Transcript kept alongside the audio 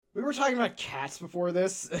We were talking about cats before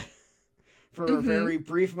this for a very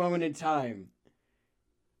brief moment in time.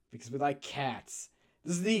 Because we like cats.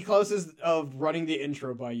 This is the closest of running the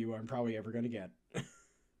intro by you I'm probably ever going to get.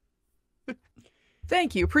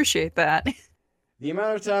 Thank you. Appreciate that. The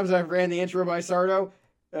amount of times I've ran the intro by Sardo,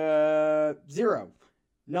 0.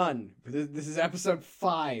 None. This is episode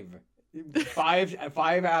 5. 5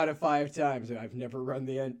 out of 5 times I've never run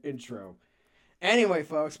the intro. Anyway,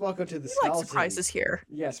 folks, welcome to the We Skeleton. like surprises here.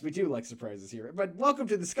 Yes, we do like surprises here. But welcome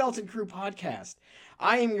to the Skeleton Crew podcast.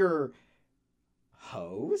 I am your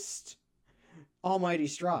host, Almighty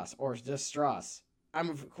Strauss, or just Strauss. I'm,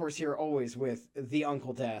 of course, here always with the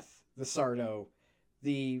Uncle Death, the Sardo,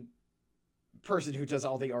 the person who does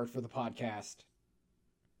all the art for the podcast.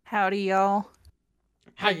 Howdy, y'all.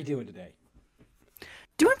 How you doing today?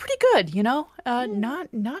 Doing pretty good, you know.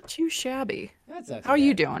 Not too shabby. How are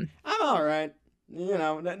you doing? I'm all right. You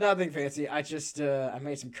know, nothing fancy. I just I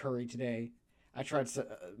made some curry today. I tried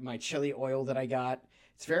my chili oil that I got.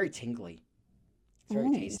 It's very tingly. It's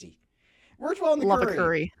very tasty. Worked well in the curry. Love a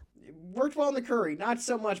curry. Worked well in the curry. Not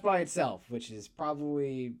so much by itself, which is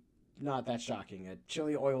probably not that shocking. A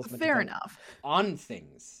chili oil is meant fair to enough on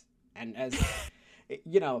things, and as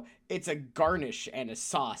you know, it's a garnish and a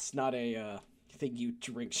sauce, not a thing you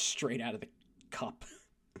drink straight out of the cup.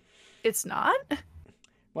 It's not?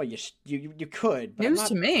 Well, you could. But News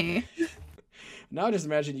to me. Now just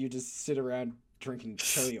imagine you just sit around drinking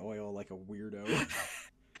chili oil like a weirdo.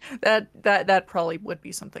 That probably would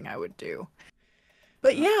be something I would do.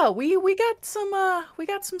 But yeah, we got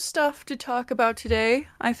some stuff to talk about today,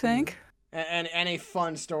 I think. And any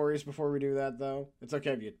fun stories before we do that, though? It's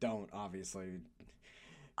okay if you don't, obviously.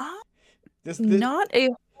 This not a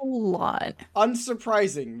whole lot.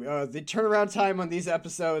 Unsurprising. The turnaround time on these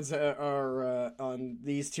episodes on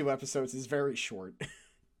these 2 episodes is very short.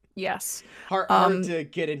 Yes. Hard to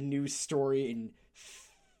get a new story in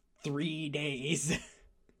 3 days.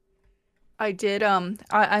 I did.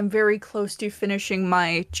 I'm very close to finishing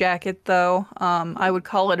my jacket, though. I would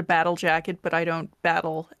call it a battle jacket, but I don't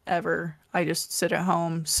battle ever. I just sit at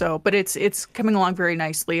home. But it's coming along very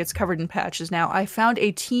nicely. It's covered in patches now. I found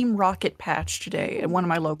a Team Rocket patch today at one of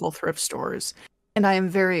my local thrift stores, and I am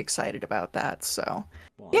very excited about that. So,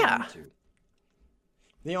 well, yeah.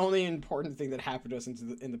 The only important thing that happened to us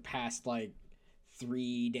in the past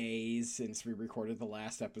 3 days since we recorded the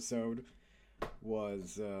last episode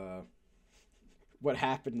was what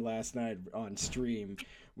happened last night on stream,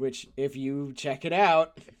 which if you check it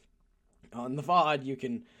out on the VOD, you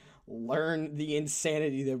can learn the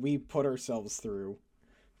insanity that we put ourselves through.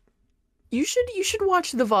 You should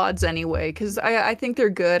watch the VODs anyway, because I think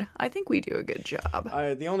they're good. I think we do a good job.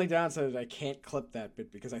 The only downside is I can't clip that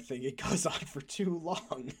bit because I think it goes on for too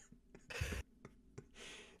long.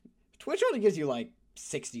 Twitch only gives you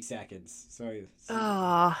 60 seconds,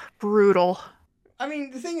 so brutal. I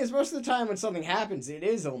mean, the thing is, most of the time when something happens, it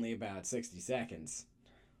is only about 60 seconds.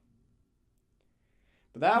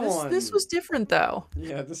 But this was different, though.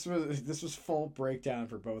 Yeah, this was full breakdown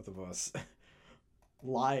for both of us.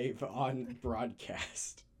 Live on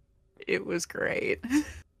broadcast. It was great.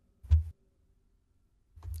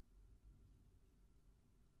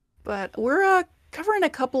 But we're covering a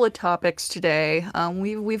couple of topics today.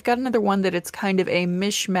 We've got another one that it's kind of a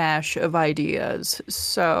mishmash of ideas.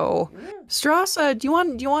 So, Strauss, do you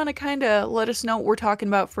want to kind of let us know what we're talking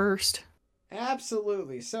about first?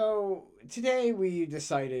 Absolutely. So today we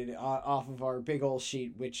decided off of our big old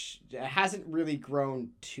sheet, which hasn't really grown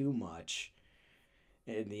too much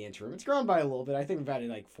in the interim. It's grown by a little bit. I think we've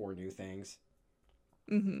added 4 new things.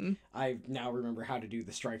 Mm-hmm. I now remember how to do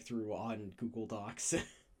the strike through on Google Docs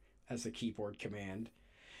as a keyboard command.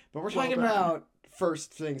 But we're talking about,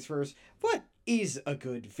 first things first, what is a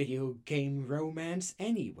good video game romance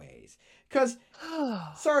anyways? Because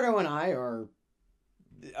Sardo and I are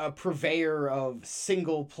a purveyor of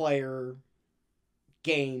single-player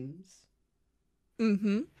games.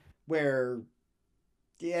 Mm-hmm. Where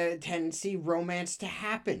tendency romance to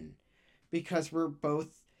happen. Because we're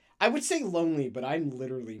both, I would say lonely, but I'm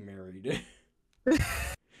literally married.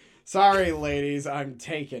 Sorry, ladies, I'm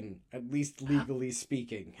taken, at least legally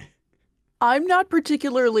speaking. I'm not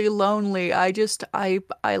particularly lonely. I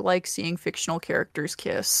like seeing fictional characters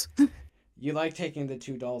kiss. You like taking the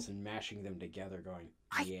 2 dolls and mashing them together, going,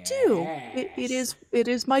 I do. It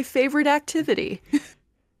is my favorite activity.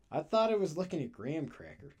 I thought it was looking at graham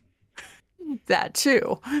cracker. That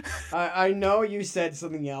too. I know you said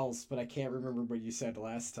something else, but I can't remember what you said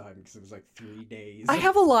last time because it was 3 days. I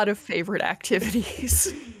have a lot of favorite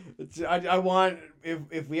activities. I want,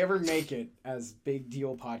 if we ever make it as big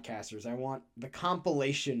deal podcasters, I want the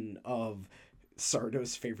compilation of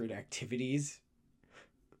Sardo's favorite activities.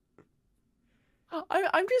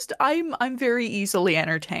 I'm very easily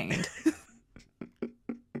entertained.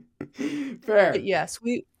 Fair. But yes,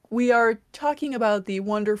 we are talking about the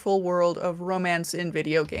wonderful world of romance in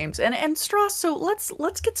video games. And Strauss, so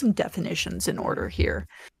let's get some definitions in order here.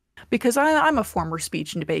 Because I'm a former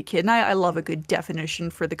speech and debate kid, and I love a good definition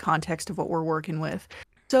for the context of what we're working with.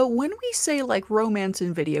 So when we say like romance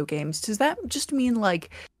in video games, does that just mean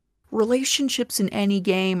like relationships in any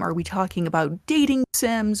game? Are we talking about dating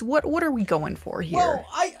sims? What are we going for here? Well,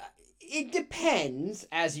 it depends,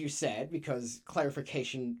 as you said, because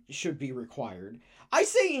clarification should be required. I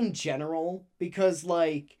say in general because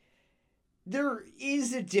like there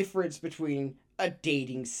is a difference between a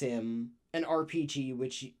dating sim, an RPG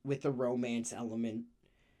which with a romance element,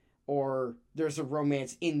 or there's a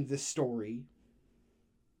romance in the story.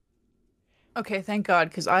 Okay, thank God,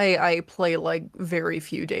 because I play like very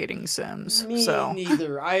few dating sims. Me So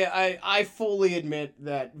neither. I fully admit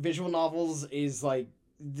that visual novels is like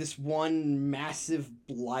this one massive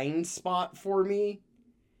blind spot for me.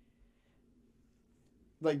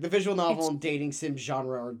 Like the visual novel and dating sim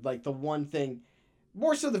genre are like the one thing,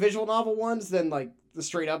 more so the visual novel ones than like the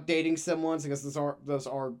straight up dating sim ones, because those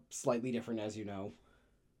are slightly different, as you know.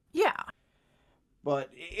 yeah. But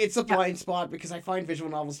it's a blind spot because I find visual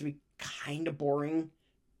novels to be kind of boring,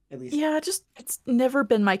 at least. Yeah, just it's never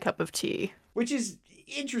been my cup of tea. Which is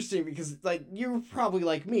interesting because like you're probably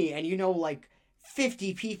like me and you know like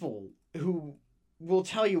 50 people who will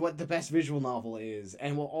tell you what the best visual novel is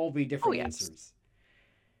and will all be different answers.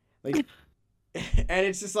 Like and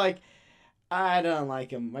it's just like I don't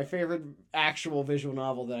like them. My favorite actual visual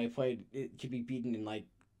novel that I played, it could be beaten in like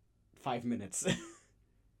 5 minutes.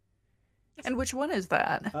 And which one is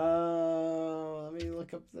that? Let me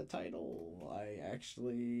look up the title.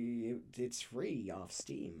 It's free off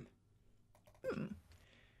Steam.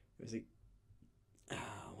 Is it?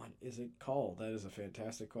 What is it called? That is a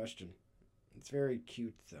fantastic question. It's very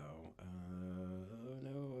cute though.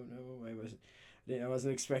 No, I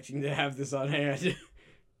wasn't expecting to have this on hand.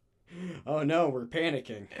 Oh no, we're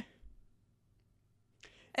panicking.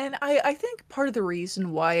 And I think part of the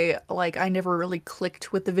reason why like I never really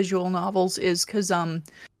clicked with the visual novels is because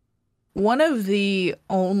one of the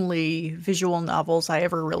only visual novels I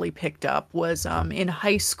ever really picked up was in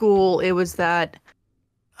high school. It was that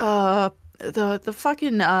the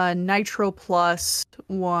fucking Nitro Plus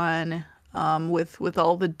one with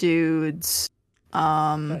all the dudes.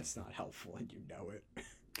 That's not helpful, and you know it.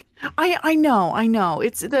 I know.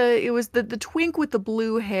 It was the twink with the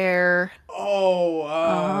blue hair.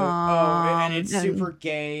 And it's super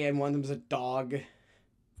gay, and one of them's a dog.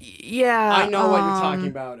 Yeah. I know what you're talking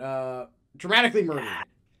about. Dramatically Murdered.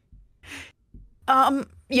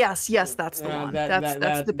 Yes, that's the one.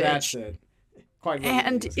 That's the bitch. That's it. Quite really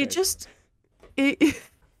and it just it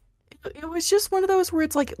was just one of those where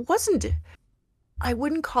it's like it wasn't. I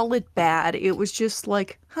wouldn't call it bad. It was just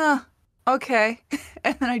like, okay,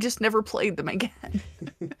 and then I just never played them again.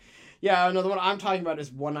 Yeah, another one I'm talking about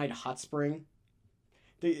is One Night Hot Spring.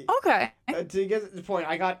 Okay. To get to the point,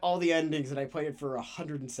 I got all the endings and I played it for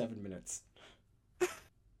 107 minutes.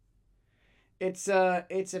 It's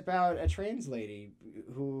about a trans lady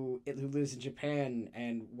who lives in Japan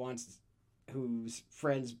and whose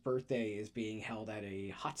friend's birthday is being held at a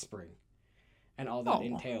hot spring, and all that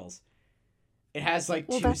entails. It has like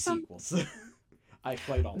 2 sequels. I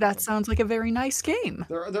played all. That sounds like a very nice game.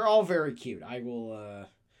 They're all very cute. I will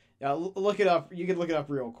look it up. You can look it up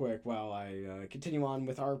real quick while I continue on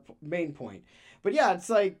with our main point. But yeah, it's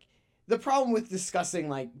like the problem with discussing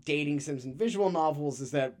like dating sims and visual novels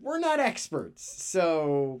is that we're not experts,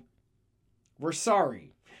 so we're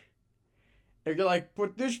sorry. If you're like,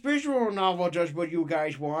 but this visual novel does what you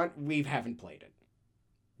guys want, we haven't played it.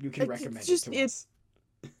 You can recommend it to us.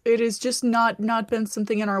 It has just not been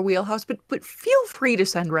something in our wheelhouse, but feel free to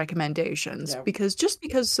send recommendations, because just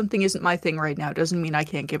because something isn't my thing right now doesn't mean I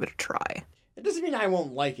can't give it a try. It doesn't mean I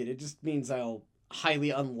won't like it. It just means I'll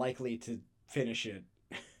highly unlikely to finish it.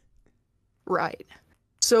 Right.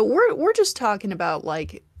 So we're just talking about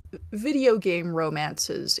like video game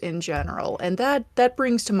romances in general, and that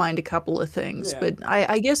brings to mind a couple of things. Yeah. But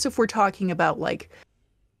I guess if we're talking about like,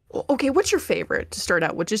 okay, what's your favorite to start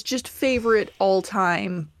out with? Just favorite all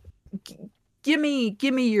time. Give me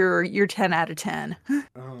your 10 out of 10.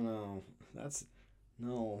 Oh no, that's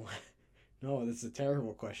no. That's a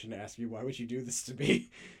terrible question to ask me. Why would you do this to me?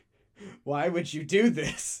 Why would you do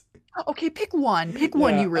this? Okay, pick one. Pick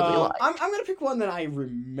one you really like. I'm gonna pick one that I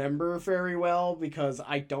remember very well because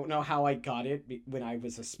I don't know how I got it when I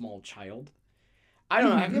was a small child. I don't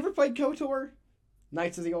know. Have you ever played KOTOR?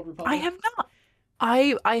 Knights of the Old Republic? I have not.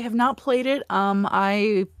 I have not played it.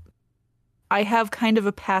 I have kind of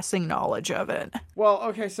a passing knowledge of it. Well,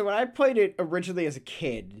 okay, so when I played it originally as a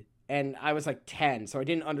kid, and I was like 10, so I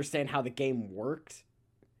didn't understand how the game worked.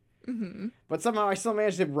 Hmm. But somehow I still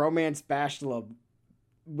managed to romance Bashla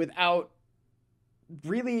without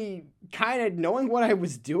really kind of knowing what I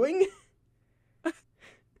was doing.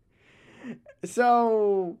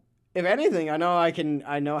 So, if anything, I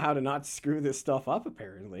know how to not screw this stuff up,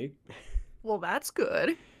 apparently. Well, that's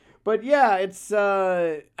good. But yeah, it's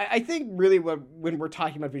I think really when we're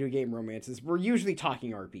talking about video game romances, we're usually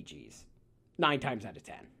talking RPGs. 9 times out of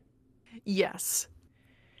 10. Yes.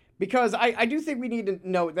 Because I do think we need to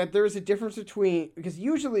note that there's a difference between, because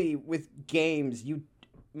usually with games,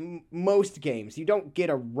 most games, you don't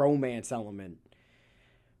get a romance element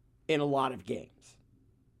in a lot of games.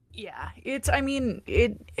 Yeah, I mean,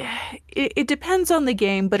 it depends on the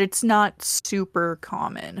game, but it's not super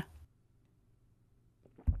common.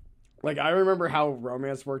 Like, I remember how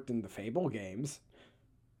romance worked in the Fable games.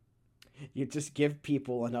 You just give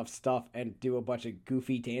people enough stuff and do a bunch of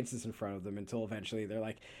goofy dances in front of them until eventually they're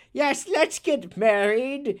like, yes, let's get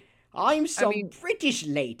married. I'm I some mean, British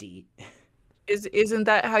lady. isn't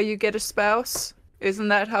that how you get a spouse? Isn't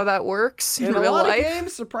that how that works in In a real lot life? of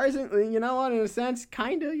games, surprisingly, you know what, in a sense,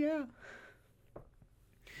 kinda, yeah.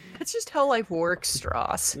 That's just how life works,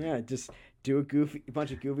 Strauss. Yeah, just do a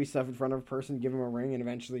bunch of goofy stuff in front of a person, give them a ring, and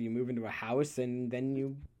eventually you move into a house, and then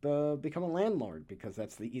you become a landlord, because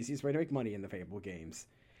that's the easiest way to make money in the Fable games.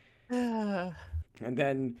 Ugh. And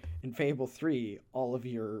then in Fable 3, all of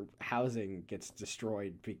your housing gets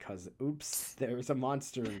destroyed because, oops, there's a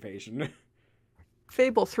monster invasion.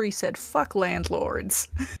 Fable 3 said, fuck landlords.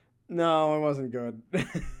 No, it wasn't good.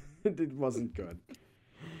 It wasn't good.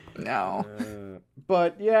 No.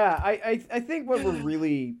 But yeah, I think what we're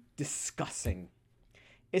really discussing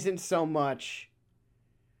isn't so much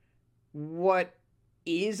what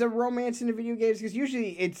is a romance in the video games, because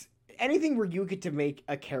usually it's anything where you get to make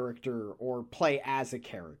a character or play as a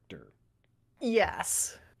character.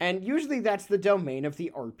 Yes. And usually that's the domain of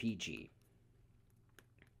the RPG.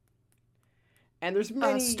 And there's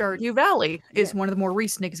many. Stardew Valley is Yeah. one of the more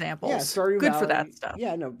recent examples. Yeah, Stardew Good Valley. for that stuff.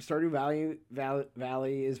 Yeah, no,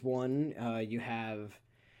 Valley is one. You have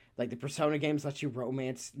like the Persona games let you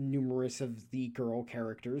romance numerous of the girl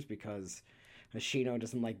characters because Ashino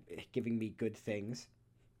doesn't like giving me good things.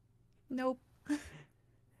 Nope.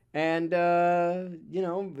 And you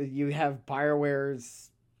know, you have BioWare's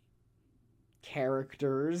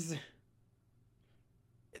characters.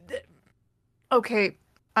 Okay,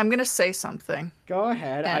 I'm gonna say something. Go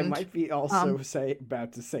ahead. I And, might be also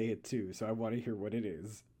about to say it too, so I want to hear what it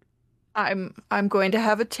is. I'm going to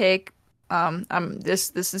have a take.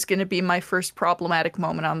 This is going to be my first problematic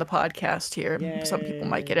moment on the podcast here. Some people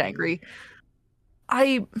might get angry.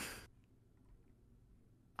 I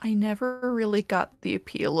never really got the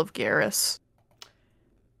appeal of Garrus.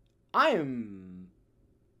 I am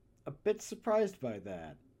a bit surprised by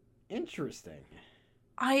that. Interesting.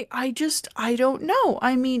 I don't know.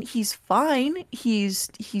 I mean, he's fine. He's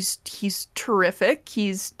terrific.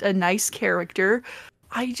 He's a nice character.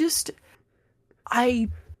 I just I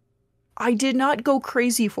did not go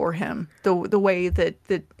crazy for him the way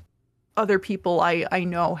that other people I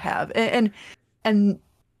know have. And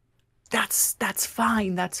that's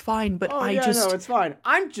fine. That's fine, but Oh, I yeah, just no, it's fine.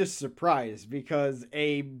 I'm just surprised because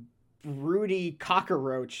a broody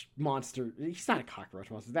cockroach monster. He's not a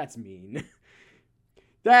cockroach monster. That's mean.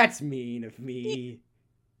 That's mean of me.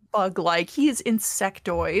 bug-like. He is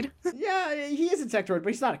insectoid. Yeah, he is insectoid,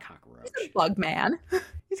 but he's not a cockroach. He's a bug man.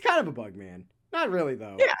 He's kind of a bug man. Not really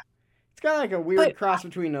though. Yeah. It's kind of like a weird But- cross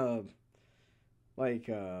between a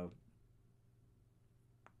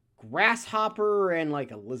grasshopper and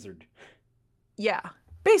like a lizard. Yeah,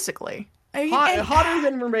 basically. And- Hotter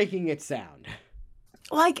than we're making it sound.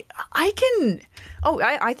 like I can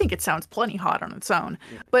I think it sounds plenty hot on its own.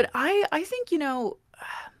 Yeah. But I think,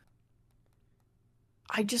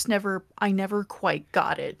 I never quite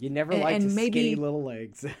got it. You never And- liked and his maybe- skinny little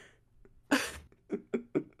legs.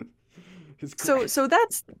 So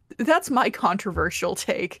that's my controversial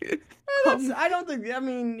take. I don't think. I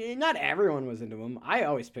mean, not everyone was into him. I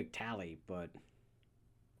always picked Tally, but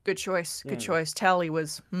Good choice. Good Yeah. choice. Tally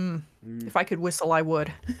was if I could whistle I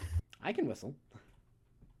would. I can whistle.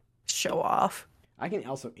 Show off. I can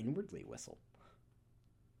also inwardly whistle.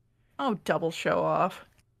 Oh, double show off.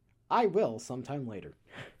 I will sometime later.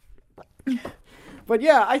 But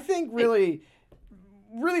yeah, I think really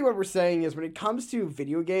what we're saying is when it comes to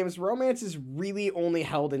video games, romance is really only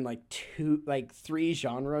held in like three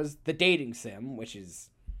genres. The dating sim, which is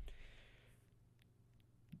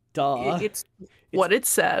Duh. It's what it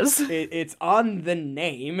says. It's on the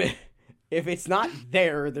name. If it's not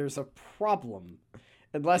there, there's a problem.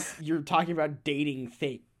 Unless you're talking about dating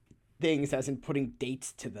fake things as in putting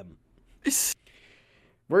dates to them.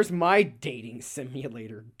 Where's my dating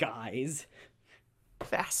simulator, guys?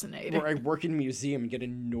 Fascinating. Where I work in a museum and get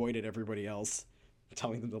annoyed at everybody else,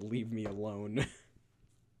 telling them to leave me alone.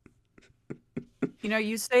 You know,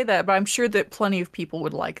 you say that, but I'm sure that plenty of people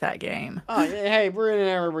would like that game. Oh, hey, we're in an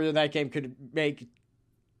era where that game could make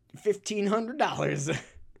 $1,500.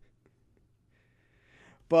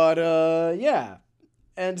 But, yeah.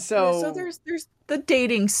 And so there's the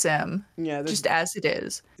dating sim, yeah, just as it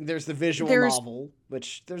is. There's the visual There's- novel,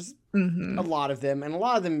 which there's Mhm. a lot of them, and a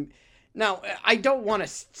lot of them. Now, I don't want to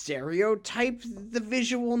stereotype the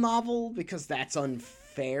visual novel because that's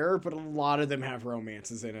unfair, but a lot of them have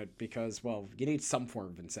romances in it because, well, you need some form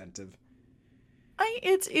of incentive.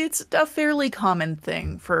 It's a fairly common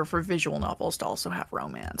thing for visual novels to also have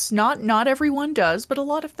romance. Not everyone does, but a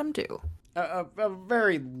lot of them do. A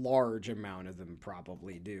very large amount of them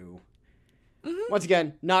probably do. Mm-hmm. Once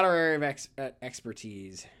again, not our area of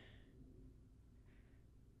expertise.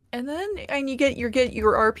 And then you get your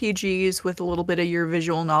RPGs with a little bit of your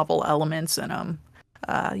visual novel elements in them.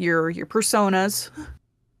 Your personas.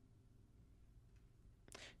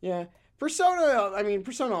 Yeah.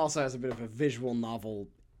 Persona also has a bit of a visual novel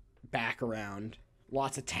background.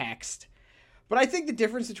 Lots of text. But I think the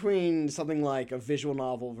difference between something like a visual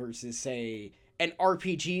novel versus, say, an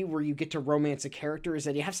RPG where you get to romance a character is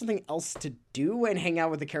that you have something else to do and hang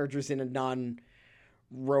out with the characters in a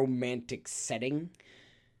non-romantic setting.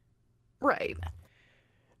 Right.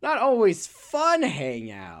 Not always fun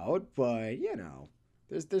hangout, but,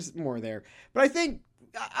 there's more there. But I think,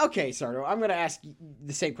 okay, Sardo, I'm going to ask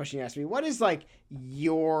the same question you asked me. What is,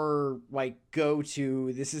 your,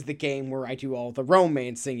 go-to, this is the game where I do all the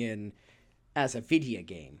romancing in as a video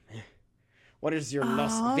game? What is your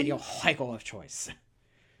video cycle of choice?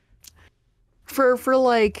 For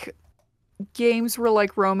games where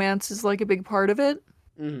romance is a big part of it?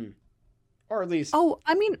 Mm-hmm. Or at least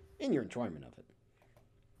in your enjoyment of it.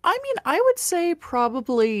 I would say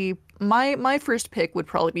probably my first pick would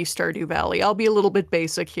probably be Stardew Valley. I'll be a little bit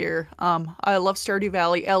basic here. I love Stardew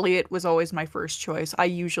Valley. Elliot was always my first choice. I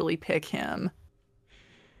usually pick him.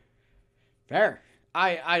 Fair.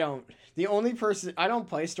 I don't. The only person I don't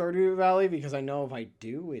play Stardew Valley because I know if I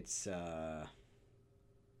do, it's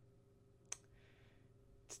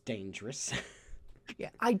dangerous. Yeah,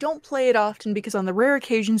 I don't play it often because on the rare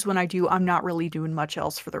occasions when I do, I'm not really doing much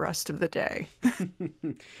else for the rest of the day.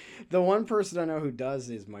 The one person I know who does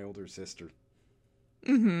is my older sister.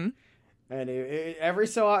 Mm-hmm. And every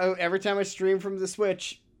time I stream from the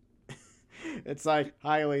Switch, it's like,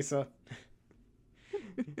 "Hi, Lisa,"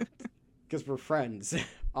 because we're friends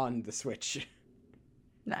on the Switch.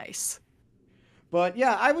 Nice. But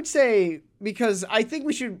yeah, I would say, because I think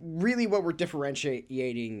what we're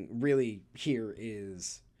differentiating really here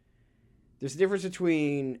is there's a difference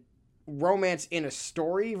between romance in a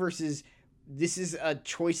story versus this is a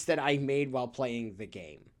choice that I made while playing the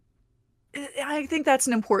game. I think that's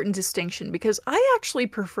an important distinction because I actually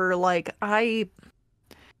prefer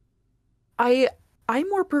I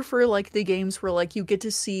more prefer the games where you get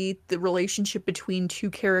to see the relationship between two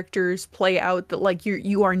characters play out, that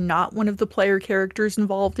you are not one of the player characters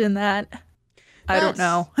involved in that. I don't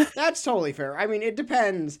know. That's totally fair. I mean, it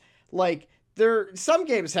depends. Some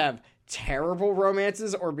games have terrible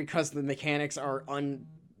romances or because the mechanics are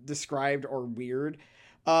undescribed or weird.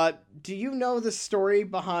 Do you know the story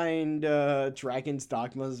behind Dragon's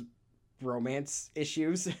Dogma's romance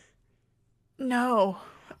issues? No.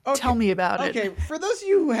 Okay. Tell me about it. Okay, for those of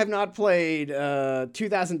you who have not played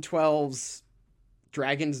 2012's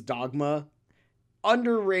Dragon's Dogma,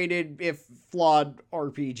 underrated if flawed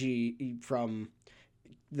RPG from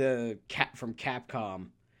Capcom.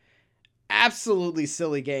 Absolutely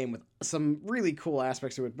silly game with some really cool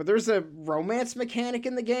aspects to it, but there's a romance mechanic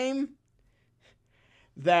in the game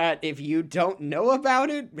that, if you don't know about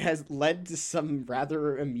it, has led to some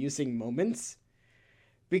rather amusing moments.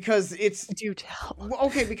 Because it's... Do tell.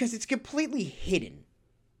 Okay, because it's completely hidden.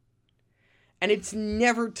 And it's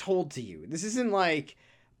never told to you. This isn't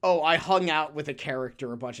I hung out with a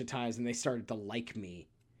character a bunch of times and they started to like me.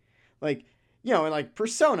 In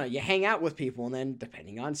Persona, you hang out with people and then,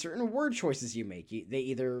 depending on certain word choices you make, they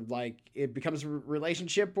either, it becomes a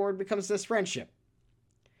relationship or it becomes this friendship.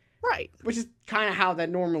 Right. Which is kind of how that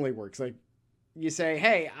normally works. You say,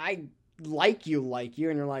 hey, I... like you, and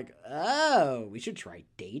you're like, oh, we should try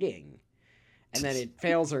dating. And then it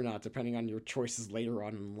fails or not, depending on your choices later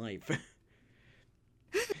on in life.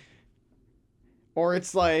 Or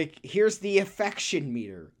it's like, here's the affection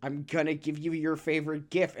meter. I'm gonna give you your favorite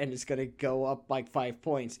gift, and it's gonna go up like 5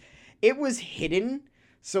 points. It was hidden,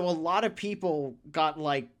 so a lot of people got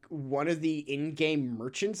like one of the in-game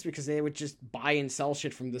merchants because they would just buy and sell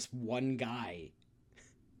shit from this one guy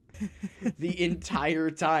the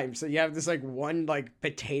entire time. So you have this like one like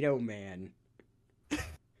potato man.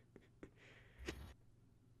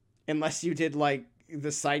 Unless you did like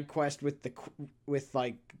the side quest with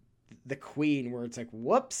like the queen, where it's like,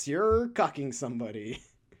 whoops, you're cucking somebody.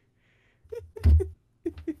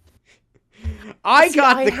 I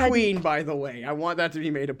got the queen, by the way. I want that to be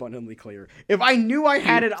made abundantly clear. If I knew I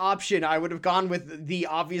had an option, I would have gone with the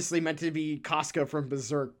obviously meant to be Casca from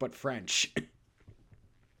Berserk, but French.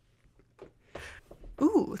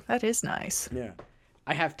 Ooh, that is nice. Yeah.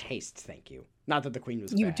 I have taste, thank you. Not that the queen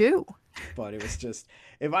was You bad, do. but it was just,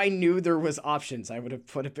 if I knew there was options, I would have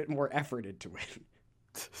put a bit more effort into it.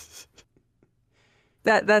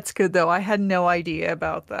 That's good though. I had no idea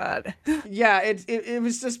about that. Yeah, it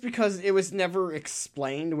was just because it was never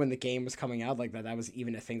explained when the game was coming out, like that was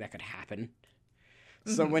even a thing that could happen.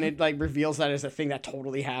 So when it like reveals that as a thing that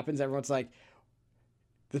totally happens, everyone's like,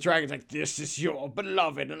 the dragon's like, this is your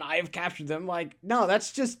beloved and I have captured them. Like, no,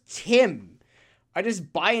 that's just Tim. I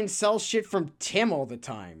just buy and sell shit from Tim all the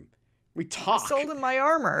time. We talk. I sold him my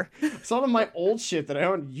armor. Sold him my old shit that I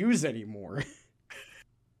don't use anymore.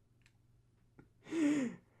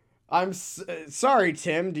 I'm sorry,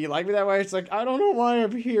 Tim. Do you like me that way? It's like, I don't know why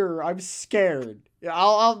I'm here. I'm scared. Yeah,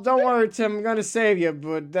 I'll don't worry, Tim. I'm gonna save you,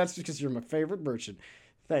 but that's because you're my favorite merchant.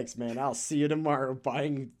 Thanks, man. I'll see you tomorrow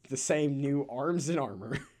buying the same new arms and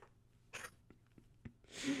armor.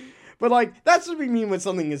 But, like, that's what we mean when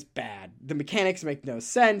something is bad. The mechanics make no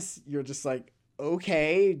sense. You're just like,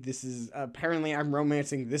 okay, this is, apparently I'm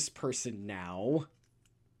romancing this person now.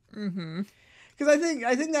 Mm-hmm. Because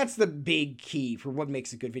I think that's the big key for what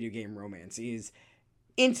makes a good video game romance is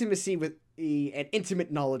intimacy with an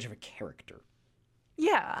intimate knowledge of a character.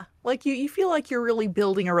 Yeah, like you feel like you're really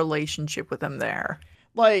building a relationship with them there.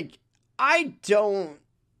 Like, I don't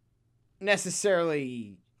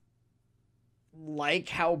necessarily like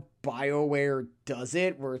how BioWare does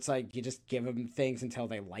it, where it's like you just give them things until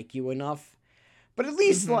they like you enough. But at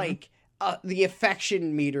least, like, the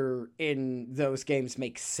affection meter in those games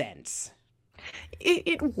makes sense.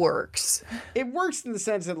 It works. It works in the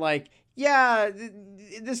sense that, like, yeah,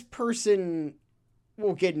 this person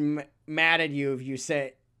will get mad at you if you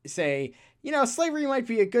say, you know, slavery might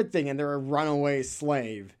be a good thing and they're a runaway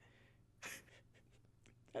slave.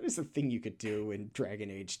 That is a thing you could do in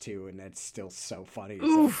Dragon Age 2, and that's still so funny.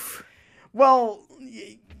 Oof. Well,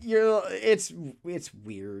 it's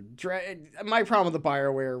weird. My problem with the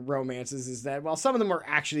BioWare romances is that while some of them are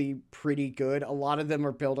actually pretty good, a lot of them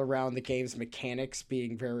are built around the game's mechanics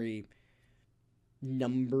being very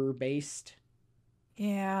number-based.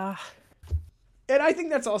 Yeah. And I think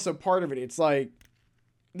that's also part of it. It's like,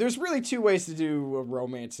 there's really two ways to do a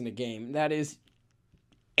romance in a game. That is,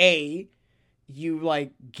 A, you,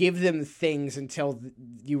 like, give them things until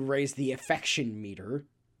you raise the affection meter.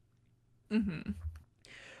 Mm-hmm.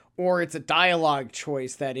 Or it's a dialogue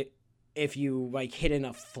choice that if you, like, hit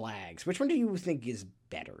enough flags. Which one do you think is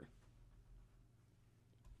better?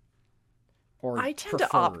 Or I tend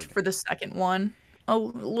to opt for the second one a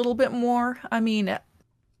little bit more. I mean,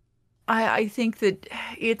 I think that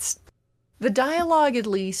it's the dialogue, at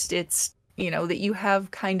least it's, you know, that you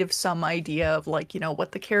have kind of some idea of, like, you know,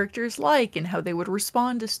 what the character is like and how they would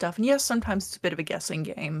respond to stuff. And yes, sometimes it's a bit of a guessing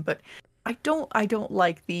game, but I don't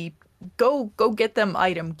like the go get them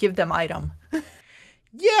item, give them item.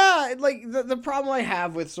 Yeah, like, the problem I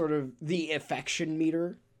have with sort of the affection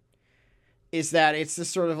meter is that it's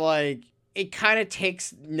just sort of like, it kind of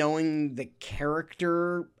takes knowing the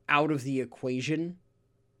character out of the equation.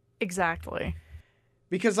 Exactly.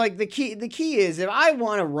 Because, like, the key is, if I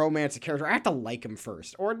want to romance a character, I have to like them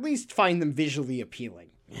first, or at least find them visually appealing.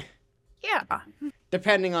 Yeah.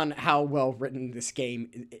 Depending on how well written this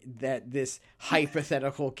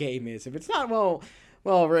hypothetical game is. If it's not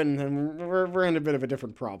well written, then we're in a bit of a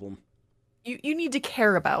different problem. You need to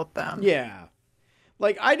care about them. Yeah.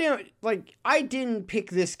 Like, I didn't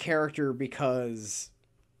pick this character because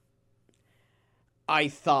I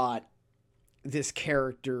thought this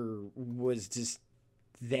character was just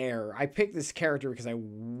there. I picked this character because I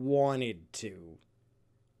wanted to.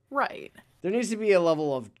 Right. There needs to be a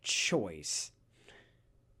level of choice.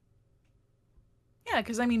 Yeah,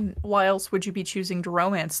 because, I mean, why else would you be choosing to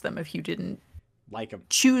romance them if you didn't like them?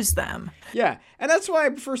 Choose them. Yeah, and that's why I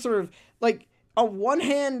prefer sort of, like, on one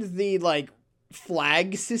hand, the, like,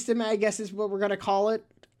 flag system, I guess is what we're going to call it.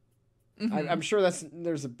 I'm sure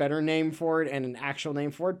there's a better name for it and an actual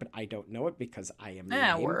name for it, but I don't know it because I am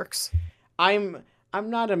That works. I'm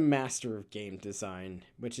not a master of game design,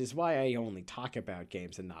 which is why I only talk about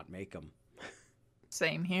games and not make them.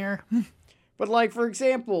 Same here. But like, for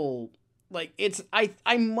example, like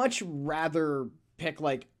I much rather pick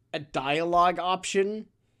like a dialogue option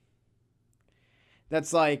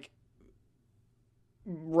that's like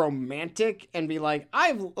romantic and be like,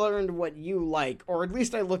 I've learned what you like, or at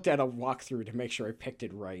least I looked at a walkthrough to make sure I picked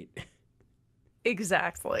it right.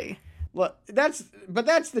 Exactly. Well, that's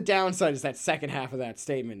the downside, is that second half of that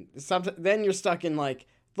statement. Then you're stuck in like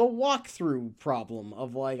the walkthrough problem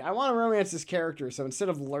of like, I want to romance this character, so instead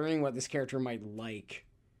of learning what this character might like,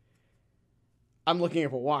 I'm looking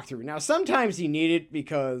up a walkthrough. Now, sometimes you need it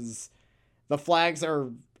because the flags are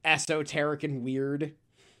esoteric and weird.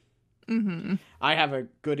 Mm-hmm. I have a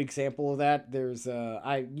good example of that. There's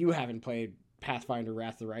you haven't played Pathfinder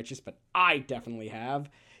Wrath of the Righteous, but I definitely have.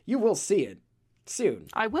 You will see it soon.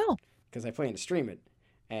 I will. Because I plan to stream it,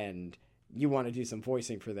 and you want to do some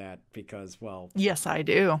voicing for that because, well... Yes, I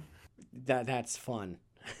do. That's fun.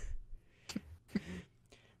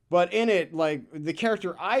 But in it, like, the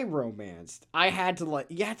character I romanced, you had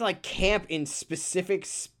to camp in specific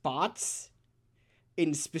spots,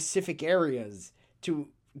 in specific areas, to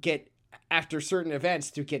get, after certain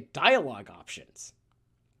events, to get dialogue options.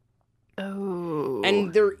 Oh.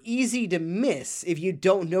 And they're easy to miss if you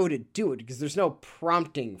don't know to do it, because there's no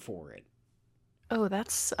prompting for it. Oh,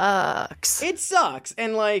 that sucks. It sucks.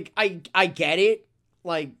 And, like, I get it.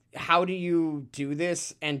 Like, how do you do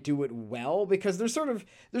this and do it well? Because there's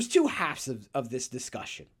two halves of this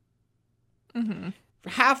discussion. Mm-hmm.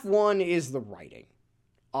 Half one is the writing,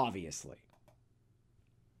 obviously.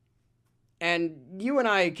 And you and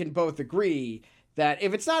I can both agree that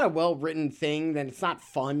if it's not a well-written thing, then it's not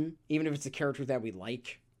fun, even if it's a character that we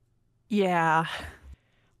like. Yeah.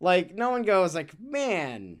 Like, no one goes like,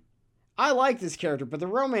 man, I like this character, but the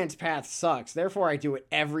romance path sucks, therefore I do it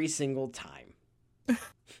every single time.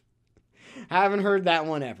 Haven't heard that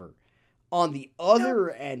one ever. On the other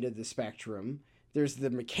end of the spectrum, there's the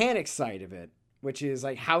mechanics side of it, which is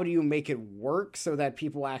like, how do you make it work so that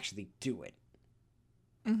people actually do it?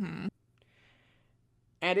 Mm-hmm.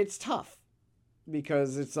 And it's tough.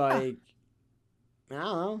 Because it's like, I don't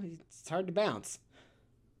know, it's hard to bounce.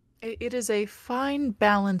 It is a fine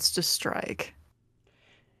balance to strike.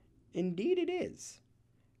 Indeed it is.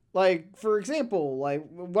 Like, for example, like,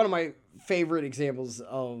 one of my favorite examples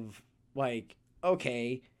of, like,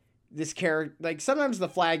 okay, this character, like, sometimes the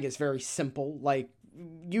flag is very simple. Like,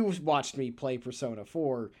 you watched me play Persona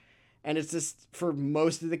 4, and it's just, for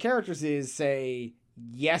most of the characters, is say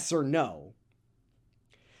yes or no.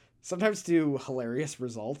 Sometimes do hilarious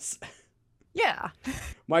results. Yeah.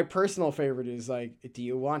 My personal favorite is like, do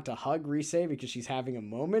you want to hug Risei because she's having a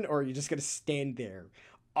moment, or are you just going to stand there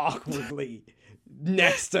awkwardly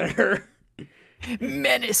next to her?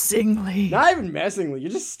 Menacingly. Not even menacingly,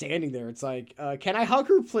 you're just standing there. It's like, can I hug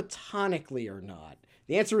her platonically or not?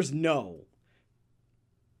 The answer is no.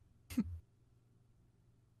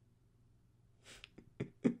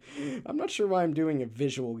 I'm not sure why I'm doing a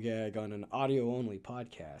visual gag on an audio-only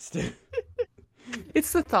podcast.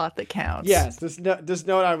 It's the thought that counts. Yes, just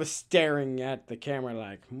note I was staring at the camera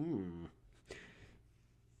like,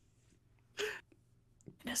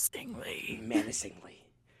 Menacingly.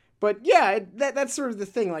 But yeah, that's sort of the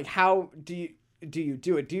thing. Like, how do you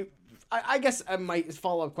do it? I guess my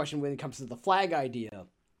follow-up question when it comes to the flag idea.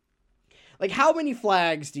 Like, how many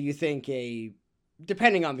flags do you think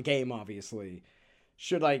depending on the game, obviously,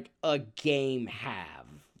 should, like, a game have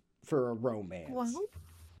for a romance? Well,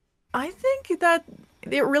 I think that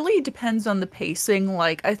it really depends on the pacing.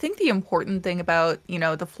 Like, I think the important thing about,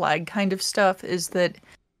 the flag kind of stuff is that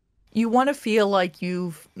you want to feel like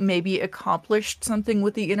you've maybe accomplished something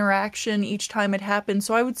with the interaction each time it happens.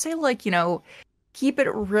 So I would say, like, keep it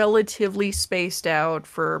relatively spaced out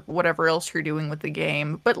for whatever else you're doing with the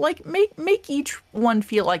game. But, like, make each one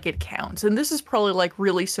feel like it counts. And this is probably, like,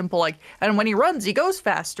 really simple, like, and when he runs, he goes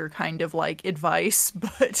faster kind of, like, advice.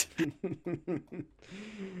 But...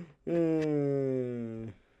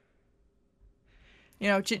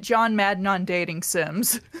 John Madden on dating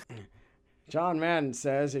sims. John Madden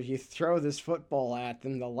says if you throw this football at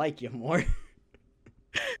them, they'll like you more.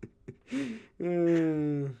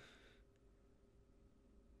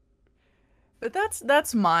 But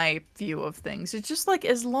that's my view of things. It's just like,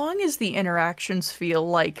 as long as the interactions feel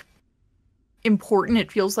like important,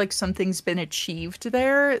 it feels like something's been achieved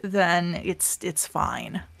there, then it's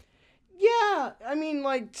fine. Yeah, I mean,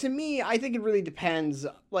 like, to me, I think it really depends,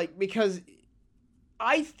 like, because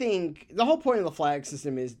I think the whole point of the flag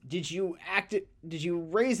system is, did you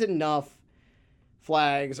raise enough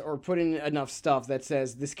flags or put in enough stuff that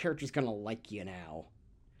says this character's gonna like you now?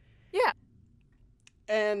 Yeah.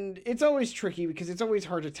 And it's always tricky because it's always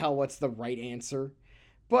hard to tell what's the right answer.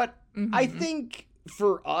 But I think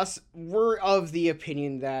for us, we're of the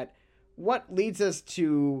opinion that what leads us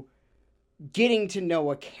to getting to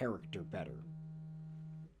know a character better.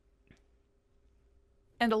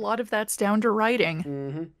 And a lot of that's down to writing.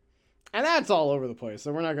 Mm-hmm. And that's all over the place,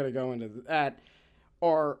 so we're not going to go into that.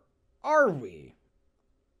 Or are we?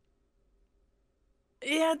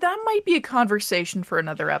 Yeah, that might be a conversation for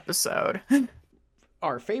another episode.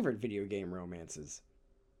 Our favorite video game romances.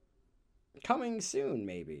 Coming soon,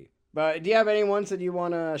 maybe. But do you have any ones that you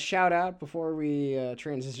want to shout out before we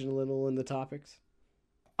transition a little in the topics?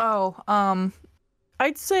 Oh,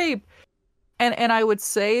 I'd say, and I would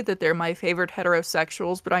say that they're my favorite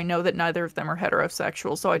heterosexuals, but I know that neither of them are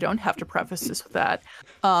heterosexual, so I don't have to preface this with that.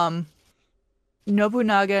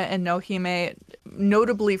 Nobunaga and Nohime,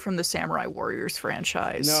 notably from the Samurai Warriors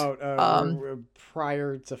franchise. No,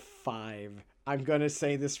 prior to 5. I'm gonna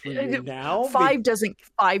say this for you now. 5 doesn't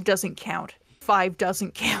count. 5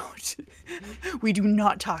 doesn't count. We do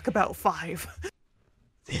not talk about 5.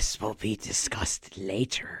 This will be discussed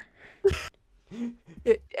later.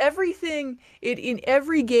 Everything in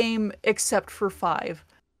every game except for 5.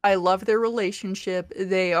 I love their relationship.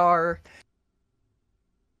 They are.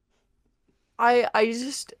 I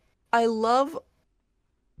love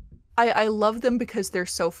them because they're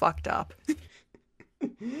so fucked up.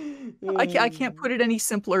 I can't put it any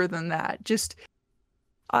simpler than that. Just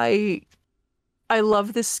I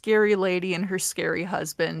love this scary lady and her scary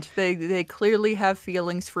husband. They clearly have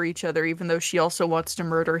feelings for each other, even though she also wants to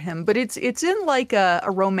murder him. But it's in like a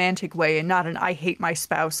romantic way and not an I hate my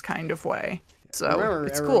spouse kind of way. So remember,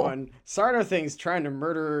 it's everyone, cool. Sardo thinks trying to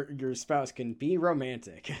murder your spouse can be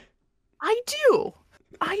romantic. I do.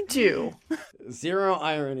 Zero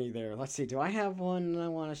irony there. Let's see. Do I have one I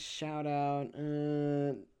want to shout out?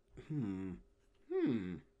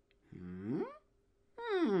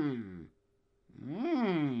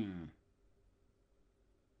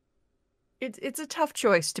 It's a tough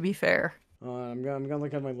choice, to be fair. I'm gonna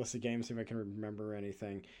look at my list of games, see if I can remember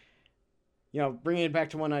anything. You know, bringing it back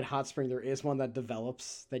to One Night Hot Spring, there is one that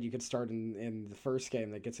develops that you could start in the first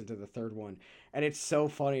game that gets into the third one. And it's so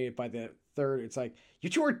funny by the third, it's like, you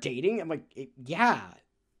two are dating? I'm like, yeah.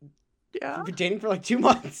 Yeah. We've been dating for like 2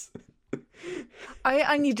 months.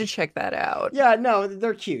 I need to check that out. Yeah, no,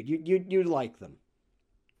 they're cute. You like them.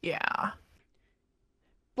 Yeah.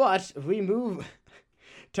 But if we move,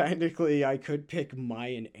 technically I could pick Mai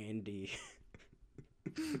and Andy.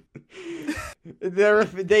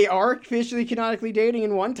 They are officially canonically dating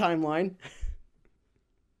in one timeline.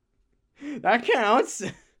 That counts.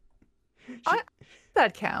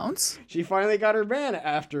 That counts. She finally got her ban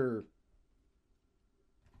after.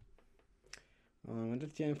 When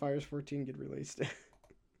did Teen Fires 14 get released?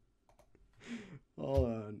 Hold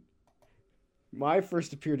on. Mai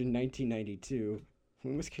first appeared in 1992.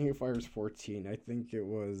 When was King of Fighters 14? I think it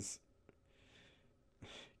was.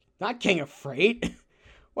 Not King of Freight.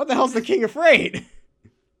 What the hell's the King of Freight?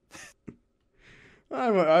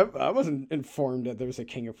 I wasn't informed that there's a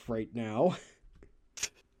King of Freight now.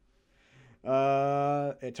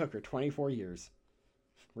 It took her 24 years.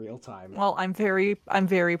 Real time. Well, I'm very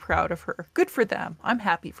proud of her. Good for them. I'm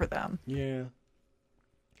happy for them. Yeah.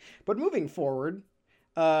 But moving forward,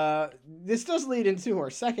 this does lead into our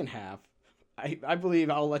second half. I believe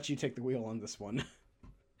I'll let you take the wheel on this one.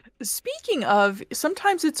 Speaking of,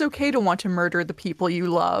 sometimes it's okay to want to murder the people you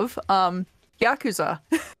love. Yakuza.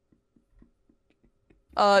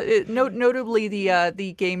 Notably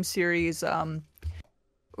the game series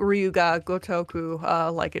Ryuga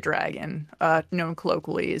Gotoku Like a Dragon, known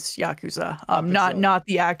colloquially as Yakuza. Not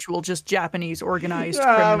the actual just Japanese organized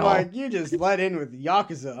criminal. I'm like, you just let in with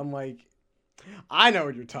Yakuza. I'm like, I know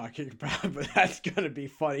what you're talking about, but that's gonna be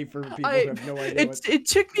funny for people who have no idea. It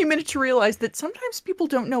took me a minute to realize that sometimes people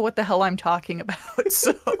don't know what the hell I'm talking about.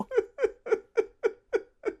 So,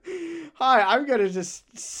 hi, I'm gonna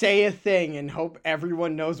just say a thing and hope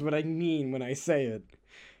everyone knows what I mean when I say it.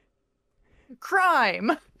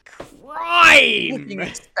 Crime. Looking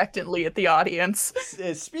expectantly at the audience.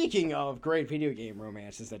 Speaking of great video game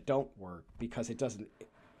romances that don't work because it doesn't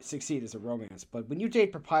succeed as a romance, but when you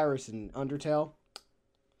date Papyrus in Undertale,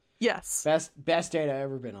 yes, best date I've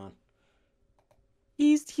ever been on.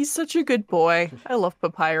 He's such a good boy. I love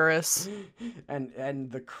Papyrus. and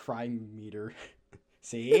the crime meter.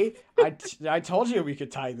 See, I told you we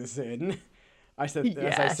could tie this in. I said,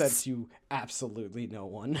 yes. As I said to absolutely no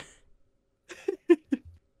one.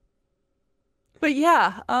 But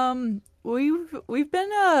yeah, we've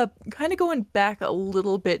been kind of going back a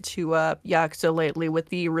little bit to Yakuza lately with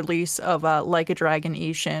the release of Like a Dragon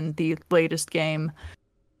Ishin, the latest game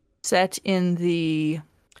set in the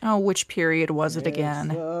which period was it It's again?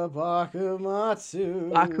 the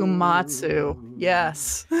Bakumatsu. Bakumatsu.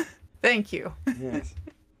 Yes. Thank you. Yes.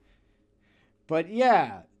 But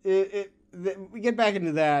yeah, we get back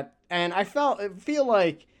into that, and I feel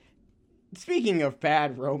like, speaking of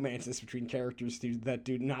bad romances between characters that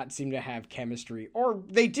do not seem to have chemistry, or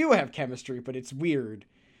they do have chemistry, but it's weird.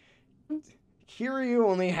 Kiryu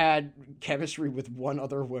only had chemistry with one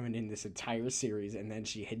other woman in this entire series, and then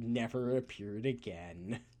she had never appeared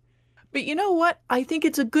again. But you know what? I think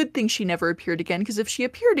it's a good thing she never appeared again, because if she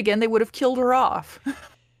appeared again, they would have killed her off.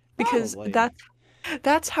 Because Probably.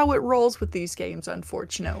 that's how it rolls with these games,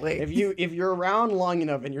 unfortunately. If you're around long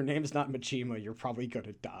enough and your name's not Machima, you're probably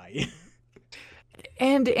gonna die.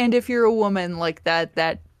 And if you're a woman like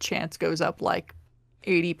that chance goes up like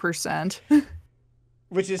 80%.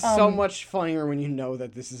 Which is so much funnier when you know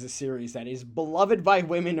that this is a series that is beloved by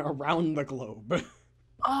women around the globe.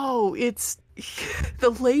 Oh, it's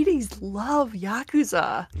the ladies love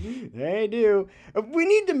Yakuza. They do. We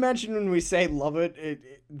need to mention when we say love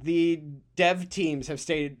the dev teams have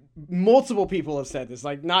stated, multiple people have said this,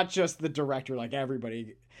 like not just the director, like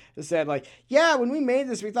everybody has said, like, yeah, when we made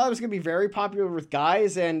this, we thought it was going to be very popular with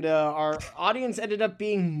guys, and our audience ended up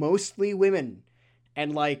being mostly women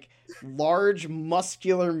and like large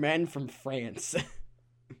muscular men from France.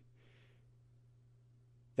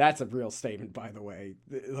 That's a real statement, by the way.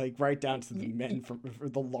 Like, right down to the men from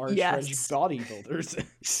the large French bodybuilders.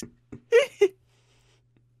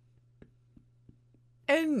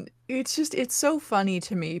 And it's so funny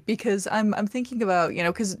to me because I'm thinking about,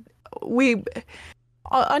 because we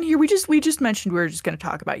on here we just mentioned we were just going to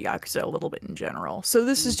talk about Yakuza a little bit in general. So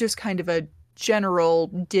this is just kind of a general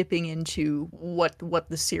dipping into what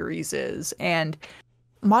the series is. And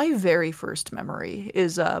my very first memory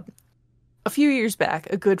is a few years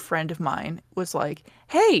back, a good friend of mine was like,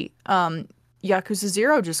 "Hey, Yakuza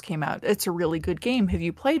 0 just came out. It's a really good game. Have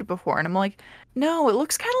you played it before?" And I'm like, "No, it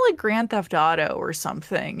looks kind of like Grand Theft Auto or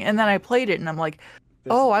something." And then I played it and I'm like,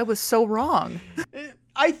 "Oh, I was so wrong."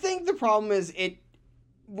 I think the problem is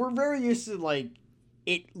we're very used to like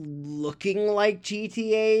it looking like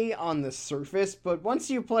GTA on the surface, but once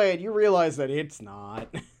you play it, you realize that it's not.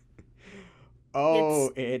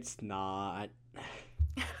 It's not.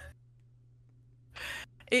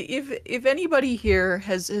 If anybody here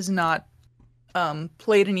has not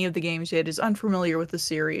played any of the games yet, is unfamiliar with the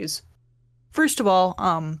series, first of all,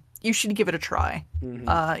 you should give it a try.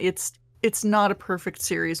 Mm-hmm. It's not a perfect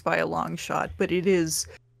series by a long shot, but it is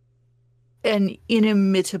an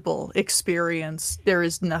inimitable experience. There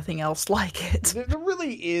is nothing else like it. There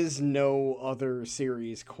really is no other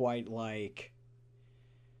series quite like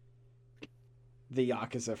the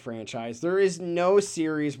Yakuza franchise. There is no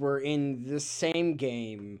series where in the same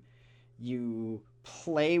game you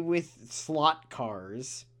play with slot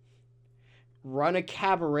cars, run a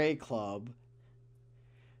cabaret club,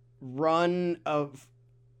 run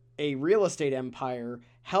a real estate empire,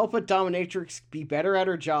 help a dominatrix be better at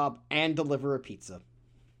her job, and deliver a pizza.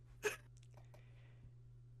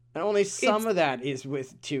 And only some of that is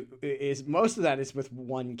most of that is with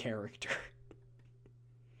one character.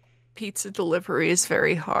 Pizza delivery is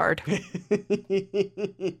very hard.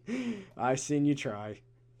 I've seen you try.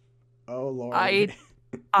 Oh Lord.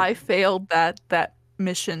 I failed that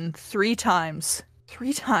mission 3 times.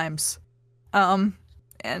 3 times.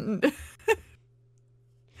 And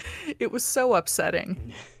it was so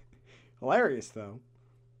upsetting. Hilarious though.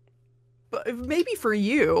 But maybe for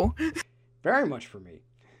you. Very much for me.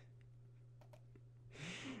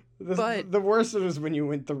 The worst was when you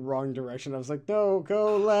went the wrong direction. I was like, no,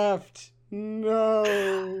 go left.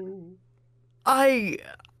 No. I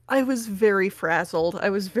was very frazzled.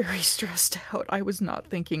 I was very stressed out. I was not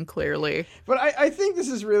thinking clearly. But I think this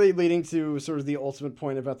is really leading to sort of the ultimate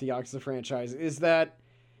point about the Yakuza franchise, is that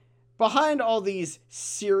behind all these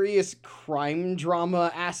serious crime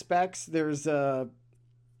drama aspects, there's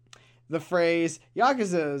the phrase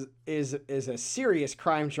Yakuza is a serious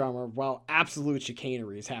crime drama while absolute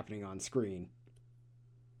chicanery is happening on screen.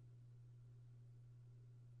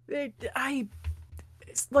 I'm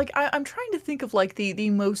trying to think of like the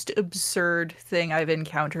most absurd thing I've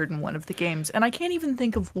encountered in one of the games, and I can't even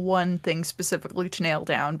think of one thing specifically to nail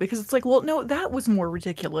down because it's like, well, no, that was more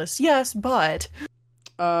ridiculous. Yes, but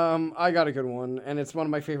I got a good one, and it's one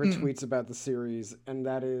of my favorite tweets about the series, and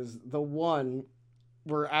that is the one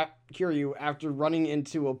where Kiryu, after running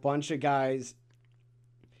into a bunch of guys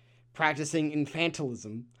practicing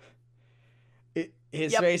infantilism,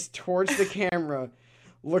 his Yep. face towards the camera,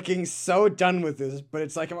 looking so done with this. But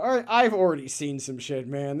it's like, I've already seen some shit,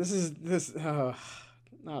 man.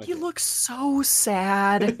 Not He again. looks so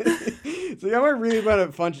sad. So am I really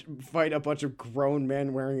about to fight a bunch of grown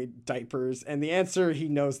men wearing diapers? And the answer he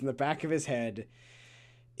knows in the back of his head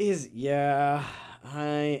is, yeah,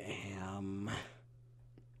 I am.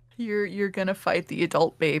 You're gonna fight the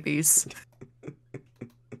adult babies.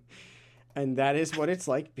 And that is what it's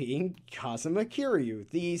like being Kazuma Kiryu,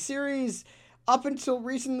 the series' up until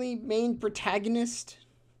recently main protagonist.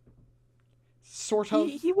 Sort of.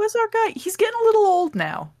 He was our guy. He's getting a little old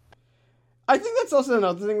now. I think that's also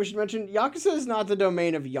another thing we should mention. Yakuza is not the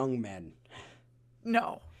domain of young men.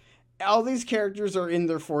 No. All these characters are in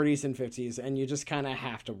their 40s and 50s, and you just kind of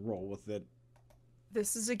have to roll with it.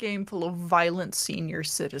 This is a game full of violent senior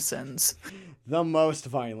citizens. The most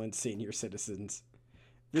violent senior citizens.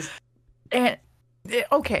 And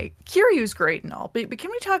okay, Kiryu's great and all, but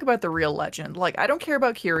can we talk about the real legend? Like, I don't care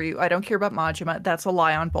about Kiryu, I don't care about Majima. That's a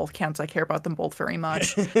lie on both counts. I care about them both very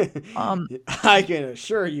much. I can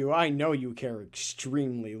assure you, I know you care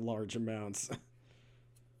extremely large amounts.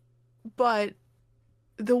 But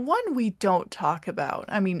the one we don't talk about,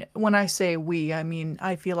 I mean, when I say we, I mean,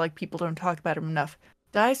 I feel like people don't talk about him enough.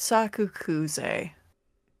 Daisaku Kuze.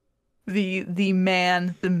 The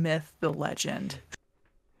man, the myth, the legend.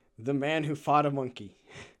 The man who fought a monkey.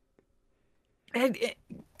 And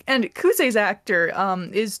Kuze's actor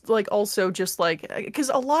is like also just like, because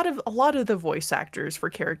a lot of the voice actors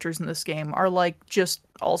for characters in this game are like just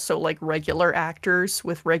also like regular actors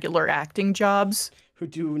with regular acting jobs who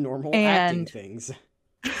do normal acting things.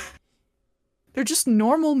 They're just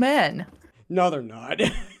normal men. No, they're not.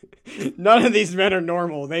 None of these men are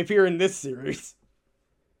normal. They appear in this series.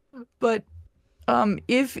 But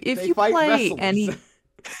if they you play wrestlers.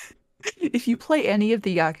 if you play any of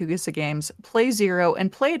the Yakuza games, play Zero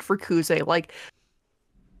and play it for Kuze. Like,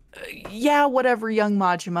 yeah, whatever, young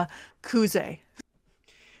Majima, Kuze.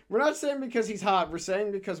 We're not saying because he's hot. We're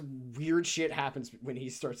saying because weird shit happens when he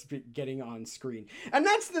starts getting on screen. And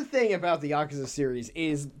that's the thing about the Yakuza series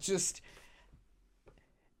is just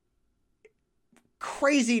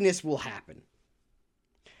craziness will happen.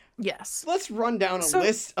 Yes. Let's run down a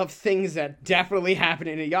list of things that definitely happen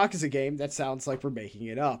in a Yakuza game that sounds like we're making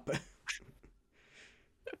it up.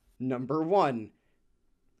 Number 1.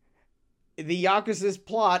 The Yakuza's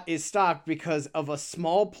plot is stopped because of a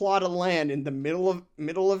small plot of land in the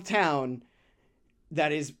middle of town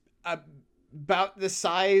that is about the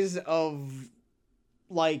size of,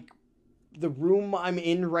 like, the room I'm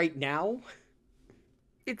in right now.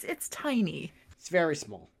 It's tiny. It's very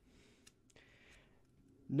small.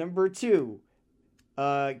 Number 2.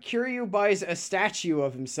 Kiryu buys a statue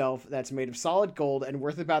of himself that's made of solid gold and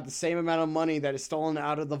worth about the same amount of money that is stolen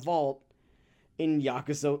out of the vault in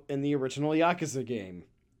the original Yakuza game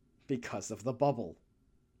because of the bubble.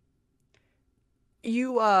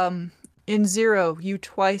 You in Zero, you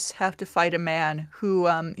twice have to fight a man who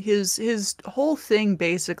his whole thing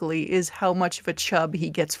basically is how much of a chub he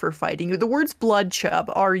gets for fighting you. The words blood chub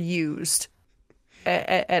are used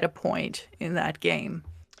at a point in that game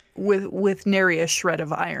with nary a shred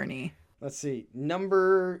of irony. Let's see.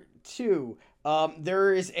 Number 2.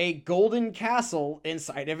 There is a golden castle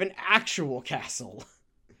inside of an actual castle.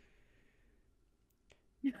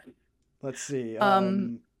 Let's see.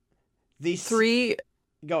 These 3.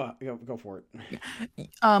 Go for it.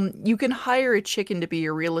 You can hire a chicken to be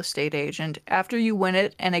your real estate agent after you win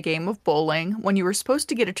it in a game of bowling when you were supposed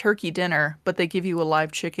to get a turkey dinner, but they give you a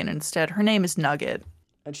live chicken instead. Her name is Nugget.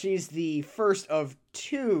 And she's the first of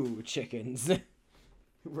 2 chickens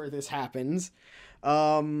where this happens.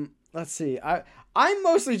 Let's see. I'm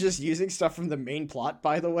mostly just using stuff from the main plot,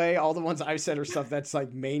 by the way. All the ones I've said are stuff that's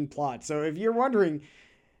like main plot. So if you're wondering,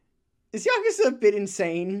 is Yakuza a bit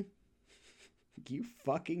insane? You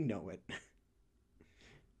fucking know it.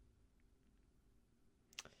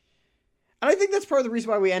 And I think that's part of the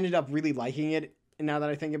reason why we ended up really liking it. And now that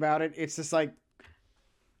I think about it, it's just like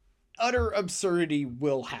utter absurdity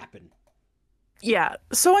will happen. Yeah.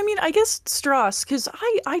 So, I mean, I guess Strauss, because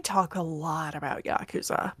I talk a lot about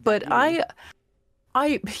Yakuza, but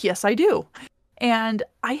yes, I do. And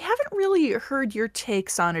I haven't really heard your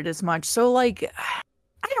takes on it as much. So, like,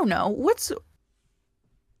 I don't know.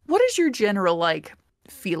 What is your general, like,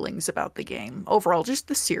 feelings about the game overall? Just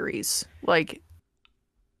the series. Like,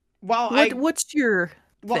 what's your thing?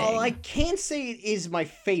 Well, I can't say it is my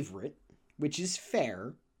favorite, which is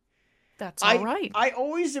fair. That's all right. I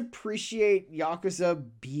always appreciate Yakuza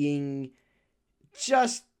being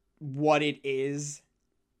just what it is.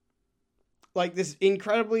 Like this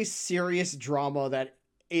incredibly serious drama that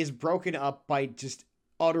is broken up by just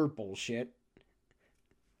utter bullshit.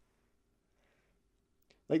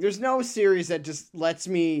 Like, there's no series that just lets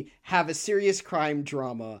me have a serious crime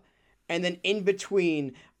drama, and then in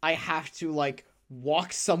between, I have to, like,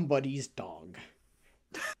 walk somebody's dog.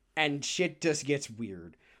 And shit just gets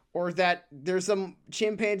weird. Or that there's a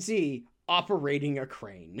chimpanzee operating a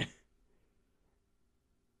crane.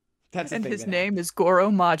 That's and his name is Goro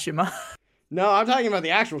Majima. No, I'm talking about the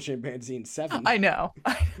actual chimpanzee in 7. I know.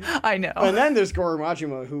 I know. And then there's Goro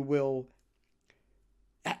Majima, who will...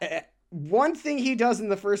 One thing he does in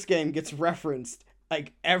the first game gets referenced,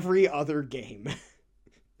 like, every other game.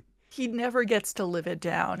 He never gets to live it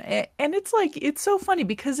down. And it's like, it's so funny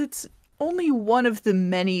because it's only one of the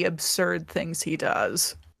many absurd things he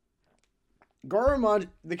does. The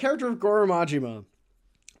character of Goro Majima,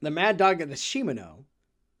 the mad dog of the Shimano,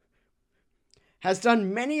 has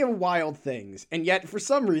done many wild things, and yet, for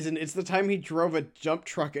some reason, it's the time he drove a dump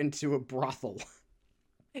truck into a brothel.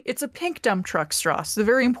 It's a pink dump truck, Strauss. A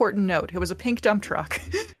very important note. It was a pink dump truck.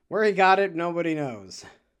 Where he got it, nobody knows.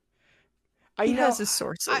 He has his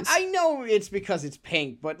sources. I know it's because it's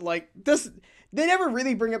pink, but, like, they never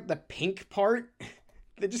really bring up the pink part.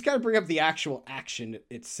 They just kind of bring up the actual action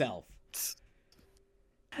itself.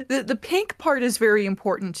 The pink part is very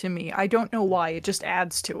important to me. I don't know why. It just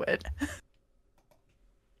adds to it.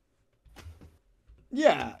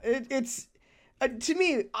 Yeah, it's to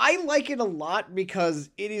me, I like it a lot because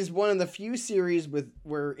it is one of the few series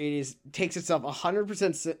where it takes itself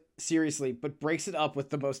 100% seriously, but breaks it up with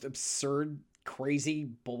the most absurd, crazy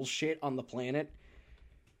bullshit on the planet.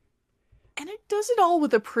 And it does it all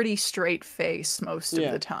with a pretty straight face most of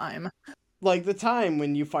the time. Like the time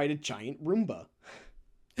when you fight a giant Roomba.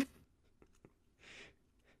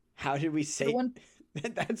 How did we say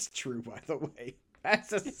that's true, by the way?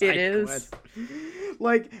 That's a side quest.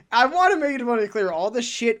 Like, I want to make it abundantly clear, all the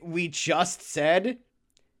shit we just said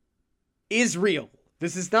is real.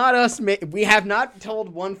 This is not us. We have not told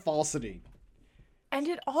one falsity. And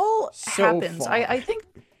it all happens. I think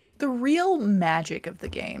the real magic of the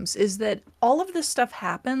games is that all of this stuff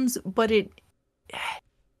happens, but the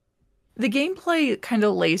gameplay kind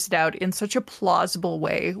of lays it out in such a plausible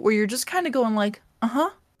way where you're just kind of going like,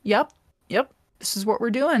 yep, this is what we're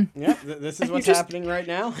doing. Yep, this is what's happening right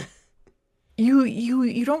now.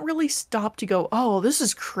 You don't really stop to go, oh, this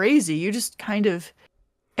is crazy. You just kind of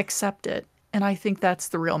accept it. And I think that's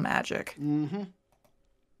the real magic. Mm-hmm.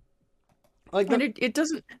 And it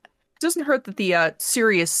doesn't hurt that the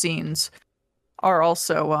serious scenes are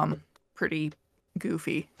also pretty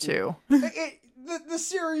goofy too. The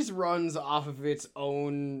series runs off of its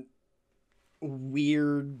own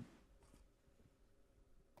weird...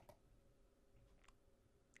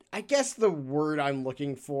 I guess the word I'm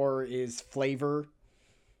looking for is flavor.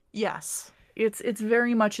 Yes. It's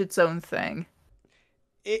very much its own thing.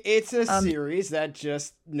 It's a series that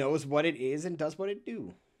just knows what it is and does what it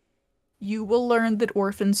do. You will learn that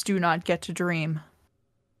orphans do not get to dream.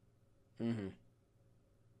 Mm-hmm.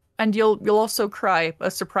 And you'll also cry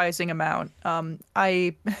a surprising amount.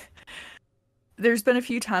 There's been a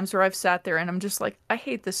few times where I've sat there and I'm just like, I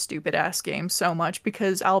hate this stupid ass game so much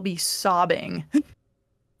because I'll be sobbing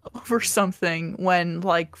over something when,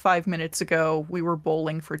 like, 5 minutes ago, we were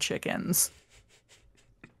bowling for chickens.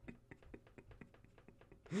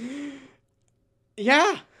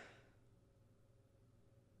 Yeah.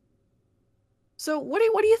 So what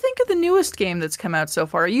do you think of the newest game that's come out so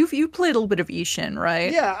far? You played a little bit of Ishin,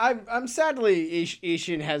 right? Yeah, I'm sadly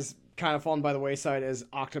Ishin has kind of fallen by the wayside as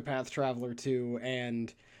Octopath Traveler 2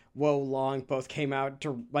 and Wo Long both came out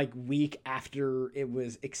to like week after it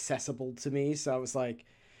was accessible to me, so I was like,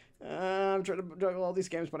 I'm trying to juggle all these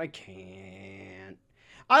games, but I can't.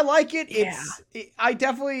 I like it. I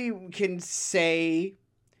definitely can say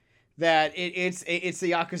that it's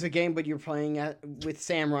the Yakuza game, but you're playing with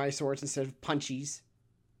samurai swords instead of punchies.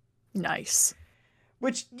 Nice.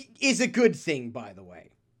 Which is a good thing, by the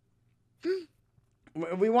way.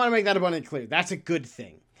 We want to make that abundantly clear. That's a good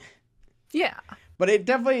thing. Yeah. But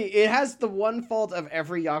it has the one fault of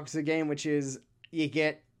every Yakuza game, which is you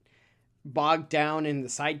get bogged down in the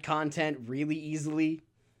side content really easily.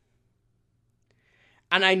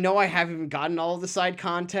 And I know I haven't even gotten all of the side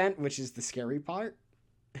content, which is the scary part.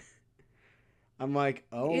 I'm like,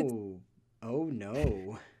 oh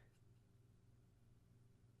no.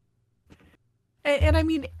 And I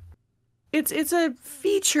mean, it's a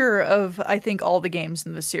feature of, I think, all the games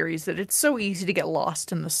in the series that it's so easy to get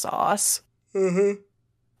lost in the sauce. Mm-hmm.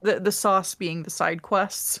 The sauce being the side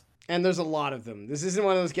quests. And there's a lot of them. This isn't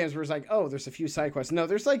one of those games where it's like, oh, there's a few side quests. No,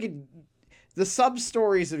 there's like the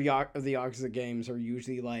sub-stories of the Yakuza games are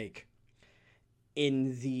usually like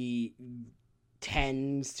in the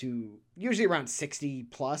tens to usually around 60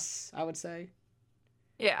 plus, I would say.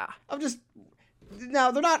 Yeah.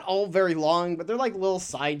 Now, they're not all very long, but they're like little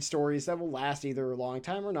side stories that will last either a long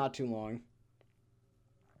time or not too long.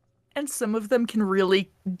 And some of them can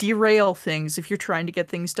really derail things if you're trying to get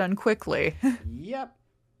things done quickly. Yep.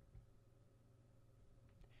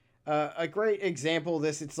 A great example of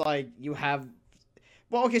this, it's like you have...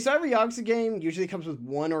 Well, okay, so every Yakuza game usually comes with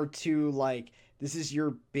one or two, like, this is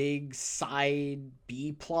your big side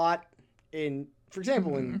B plot. For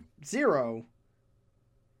example, in Zero,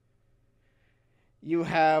 you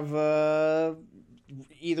have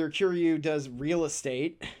either Kiryu does real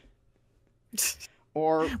estate,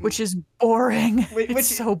 or which is boring.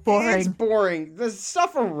 It's so boring. It's boring. The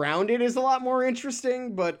stuff around it is a lot more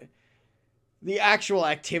interesting, but the actual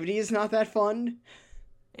activity is not that fun.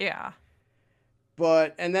 Yeah.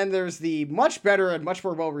 And then there's the much better and much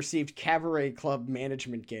more well-received Cabaret Club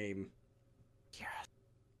management game. Yeah.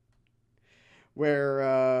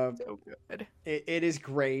 Where so good. It is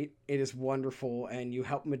great. It is wonderful, and you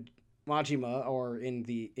help Majima, or in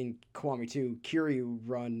Kiwami 2, Kiryu,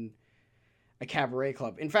 run a cabaret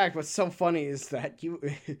club. In fact, what's so funny is that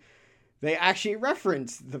they actually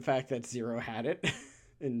reference the fact that Zero had it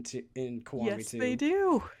in Kiwami 2. Yes, they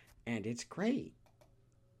do. And it's great.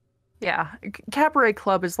 Yeah, Cabaret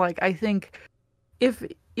Club is like, I think if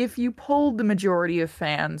you polled the majority of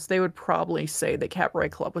fans, they would probably say that Cabaret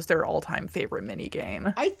Club was their all-time favorite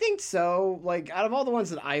minigame. I think so. Like, out of all the ones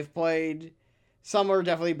that I've played, some are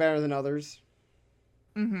definitely better than others.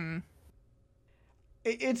 Mm-hmm.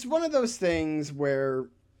 It's one of those things where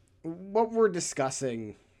what we're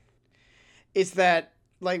discussing is that,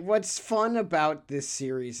 like, what's fun about this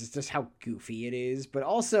series is just how goofy it is, but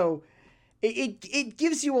also it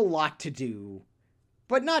gives you a lot to do,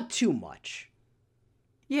 but not too much.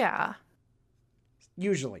 Yeah.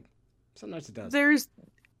 Usually. Sometimes it does. There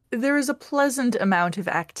is a pleasant amount of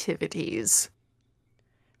activities.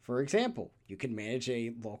 For example, you can manage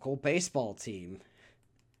a local baseball team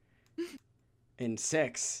in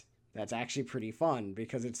 6. That's actually pretty fun,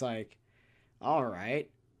 because it's like, all right,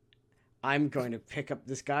 I'm going to pick up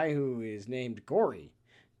this guy who is named Gory.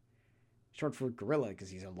 Short for gorilla, because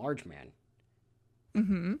he's a large man.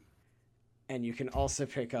 Mm-hmm. And you can also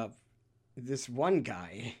pick up this one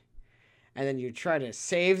guy, and then you try to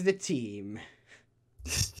save the team.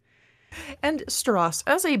 And Strauss,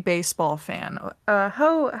 as a baseball fan,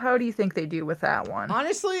 how do you think they do with that one?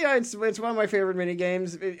 Honestly, it's one of my favorite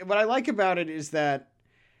minigames. What I like about it is that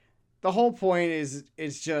the whole point is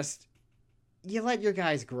just you let your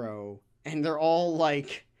guys grow, and they're all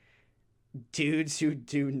like dudes who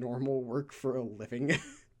do normal work for a living.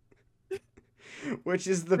 Which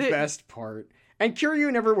is the best part. And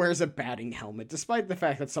Kiryu never wears a batting helmet, despite the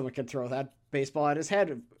fact that someone can throw that baseball at his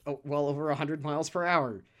head well over 100 miles per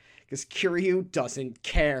hour. Because Kiryu doesn't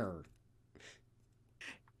care.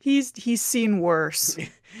 He's seen worse.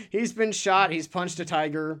 He's been shot, he's punched a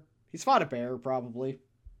tiger, he's fought a bear, probably.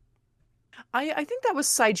 I think that was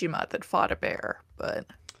Saejima that fought a bear, but...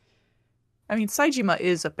 I mean, Saejima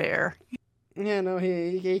is a bear. Yeah, no,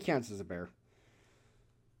 he counts as a bear.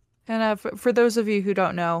 And for those of you who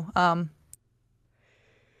don't know,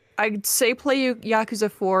 I'd say play Yakuza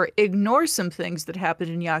 4, ignore some things that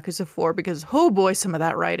happened in Yakuza 4, because, oh boy, some of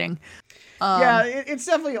that writing. Yeah, it's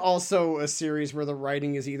definitely also a series where the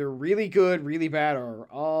writing is either really good, really bad, or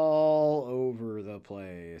all over the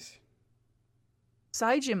place.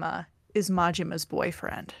 Saejima is Majima's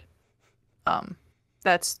boyfriend.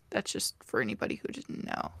 That's just for anybody who didn't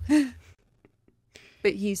know.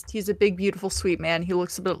 But he's a big, beautiful, sweet man. He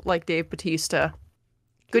looks a bit like Dave Bautista.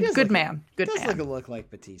 Good man. Good man. Does look like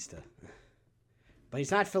Batista. But he's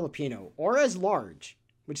not Filipino or as large,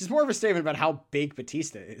 which is more of a statement about how big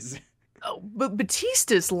Batista is. Oh, but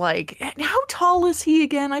Batista's like, how tall is he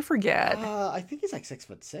again? I forget. I think he's like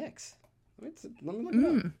 6'6". Let me look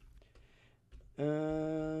it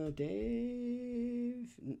up.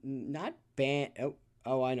 Dave, not Ban.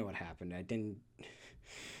 Oh, I know what happened. I didn't.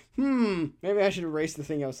 Maybe I should erase the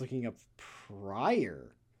thing I was looking up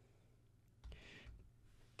prior.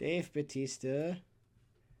 Dave Bautista.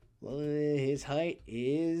 Well, his height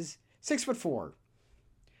is 6'4".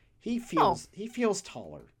 He feels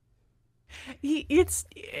taller.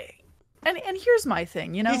 And here's my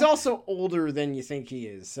thing, you know. He's also older than you think he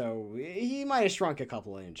is, so he might have shrunk a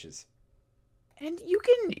couple of inches. And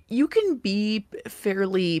you can be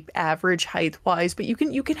fairly average height-wise, but you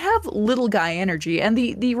can have little guy energy, and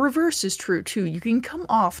the reverse is true too. You can come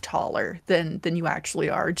off taller than you actually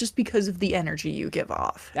are just because of the energy you give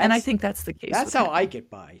off. And I think that's the case. That's how I get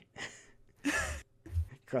by.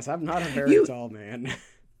 Because I'm not a very You tall man.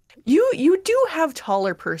 you do have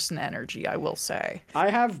taller person energy, I will say. I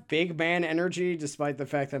have big man energy, despite the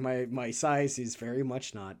fact that my size is very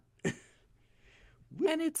much not.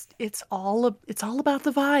 And it's all about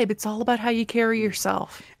the vibe. It's all about how you carry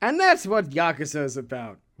yourself. And that's what Yakuza is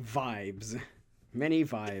about. Vibes. Many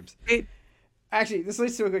vibes. It, Actually, this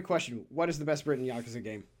leads to a good question. What is the best written Yakuza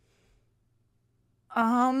game?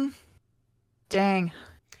 um dang.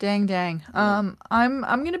 Dang. I'm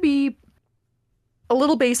going to be a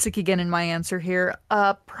little basic again in my answer here.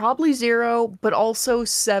 Probably 0, but also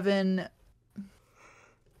 7.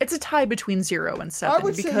 It's a tie between 0 and 7 I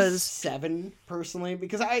would because say 7, personally,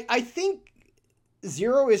 because I think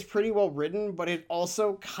 0 is pretty well written, but it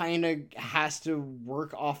also kind of has to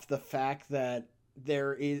work off the fact that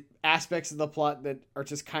there is aspects of the plot that are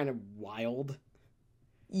just kind of wild.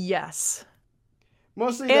 yes.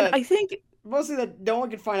 Mostly And that I think no one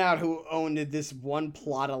could find out who owned this one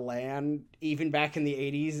plot of land, even back in the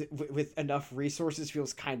 80s, with enough resources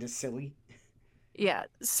feels kind of silly. yeah,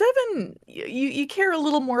 7 you care a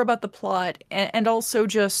little more about the plot and also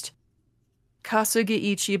just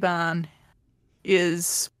Kasuga Ichiban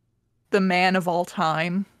is the man of all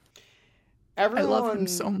time. I love him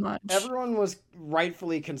so much. Everyone was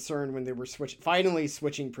rightfully concerned when they were finally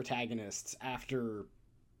switching protagonists after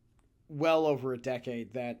well over a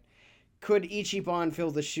decade that could Ichiban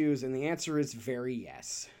fill the shoes, and the answer is very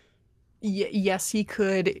yes. Yes, he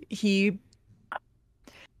could.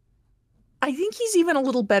 I think he's even a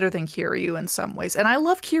little better than Kiryu in some ways. And I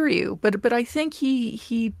love Kiryu, but I think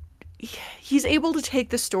he's able to take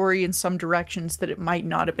the story in some directions that it might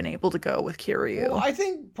not have been able to go with Kiryu. Well, I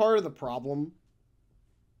think part of the problem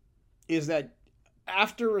is that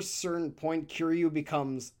after a certain point, Kiryu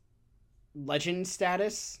becomes legend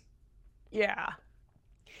status. Yeah.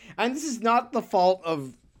 And this is not the fault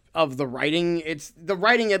of the writing. It's the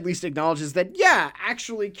writing at least acknowledges that, yeah,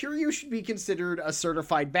 actually, Kiryu should be considered a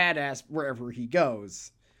certified badass wherever he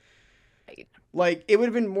goes. Right. Like, it would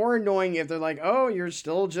have been more annoying if they're like, oh, you're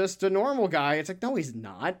still just a normal guy. It's like, no, he's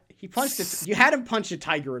not. He punched it. You had him punch a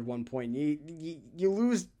tiger at one point. You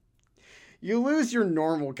lose your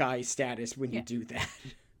normal guy status when you do that.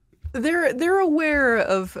 They're aware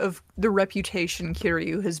of the reputation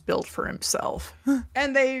Kiryu has built for himself.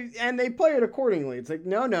 And they play it accordingly. It's like,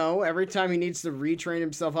 no, every time he needs to retrain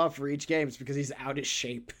himself up for each game, it's because he's out of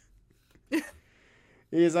shape.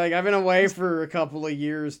 He's like, I've been away for a couple of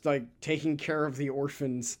years, like, taking care of the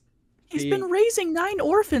orphans. He's been raising 9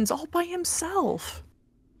 orphans all by himself.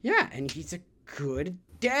 Yeah, and he's a good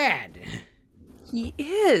dad. He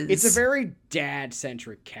is. It's a very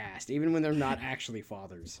dad-centric cast, even when they're not actually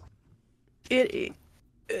fathers. The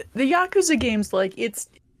Yakuza games, like, it's...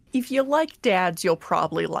 If you like dads, you'll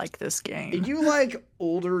probably like this game. If you like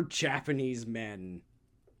older Japanese men...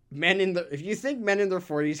 If you think men in their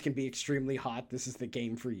 40s can be extremely hot, this is the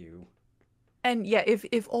game for you. And yeah,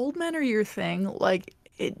 if old men are your thing, like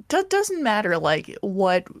it doesn't matter like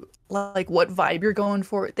what vibe you're going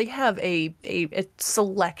for. They have a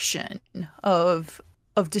selection of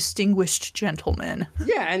distinguished gentlemen.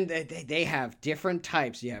 Yeah, and they have different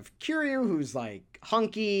types. You have Kiryu, who's like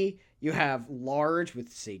hunky. You have large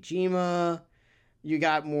with Seijima. You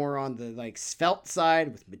got more on the like svelte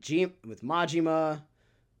side with Majima.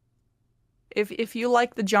 If you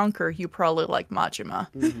like the junker, you probably like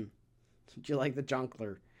Majima. Mm-hmm. Do you like the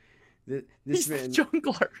junkler? He's the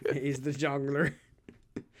jungler. He's the jungler.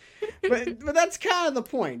 but that's kind of the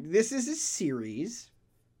point. This is a series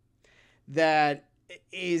that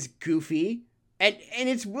is goofy and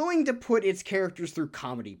it's willing to put its characters through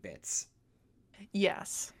comedy bits.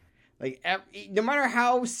 Yes. Like, no matter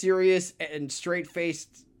how serious and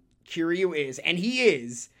straight-faced Kiryu is, and he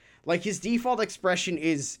is, like, his default expression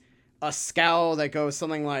is a scowl that goes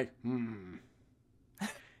something like,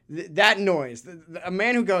 that noise. A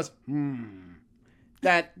man who goes,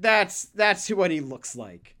 that's what he looks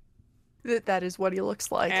like. That is what he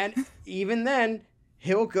looks like. And even then,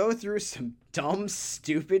 he'll go through some dumb,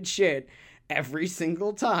 stupid shit every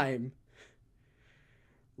single time.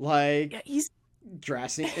 Like, yeah, he's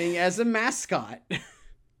dressing as a mascot.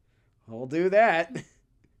 I'll do that.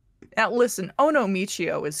 Now listen, Ono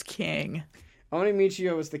Michio is king. Ono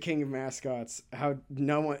Michio is the king of mascots. How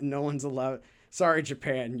no one's allowed. Sorry,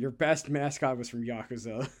 Japan. Your best mascot was from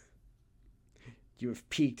Yakuza. You have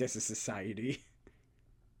peaked as a society.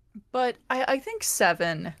 But I think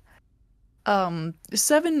 7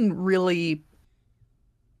 really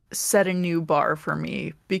set a new bar for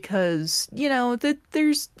me because, you know,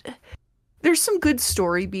 there's some good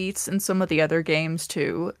story beats in some of the other games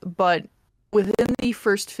too, but within the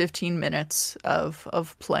first 15 minutes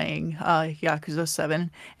of playing Yakuza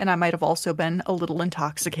 7, and I might have also been a little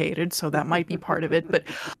intoxicated, so that might be part of it, but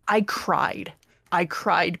I cried. I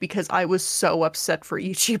cried because I was so upset for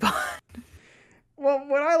Ichiban. Well,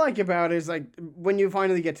 what I like about it is like when you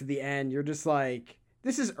finally get to the end, you're just like,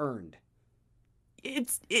 this is earned.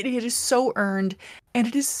 It is so earned,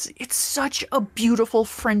 and it's such a beautiful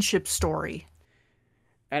friendship story.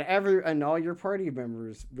 And all your party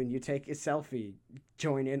members, when you take a selfie,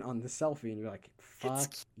 join in on the selfie, and you're like,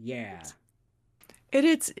 fuck yeah.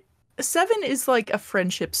 It's 7 is like a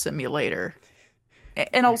friendship simulator.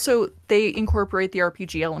 And also, they incorporate the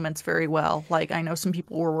RPG elements very well. Like, I know some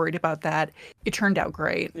people were worried about that. It turned out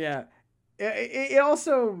great. Yeah. It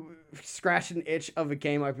also scratched an itch of a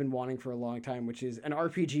game I've been wanting for a long time, which is an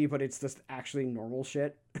RPG, but it's just actually normal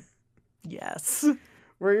shit. Yes.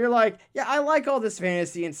 Where you're like, yeah, I like all this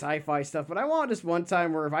fantasy and sci-fi stuff, but I want just one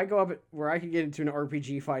time where if I go up, where I can get into an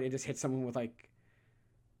RPG fight and just hit someone with, like,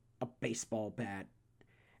 a baseball bat.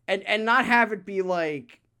 And not have it be,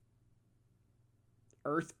 like,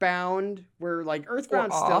 Earthbound, where, like,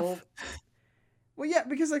 Earthbound still... Well, yeah,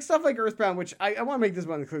 because, like, stuff like Earthbound, which I want to make this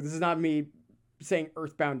one clear. This is not me saying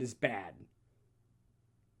Earthbound is bad.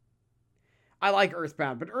 I like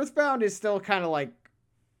Earthbound, but Earthbound is still kind of, like,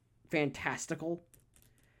 fantastical.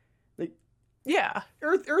 Like, yeah.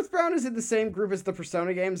 Earthbound is in the same group as the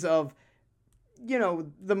Persona games of, you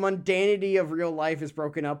know, the mundanity of real life is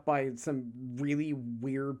broken up by some really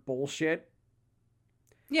weird bullshit.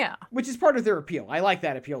 Yeah. Which is part of their appeal. I like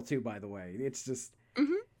that appeal, too, by the way. It's just...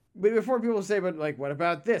 Mm-hmm. But before people say, but, like, what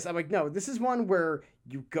about this? I'm like, no, this is one where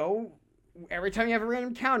you go... Every time you have a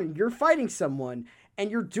random encounter, you're fighting someone, and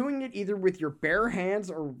you're doing it either with your bare hands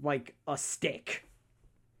or, like, a stick.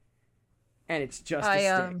 And it's just a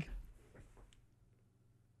stick.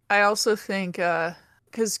 I also think,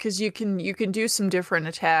 because you can do some different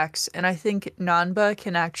attacks, and I think Nanba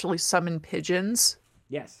can actually summon pigeons.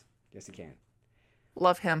 Yes. Yes, he can.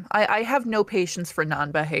 Love him. I have no patience for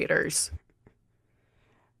Nanba haters.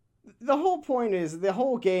 The whole point is, the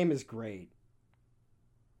whole game is great.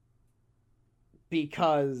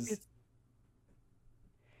 Because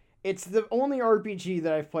it's the only RPG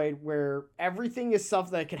that I've played where everything is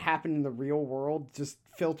stuff that could happen in the real world, just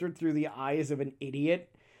filtered through the eyes of an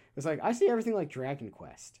idiot. It's like, I see everything like Dragon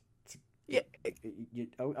Quest.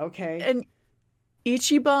 Okay. And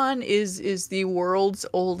Ichiban is the world's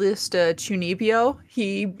oldest Chunibyo.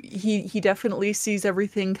 He definitely sees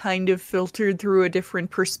everything kind of filtered through a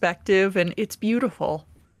different perspective, and it's beautiful.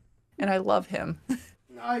 And I love him.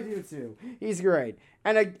 I do too. He's great.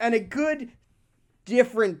 And a good,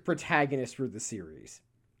 different protagonist for the series.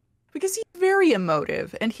 Because he's very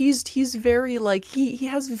emotive, and he's very, like, he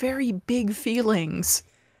has very big feelings.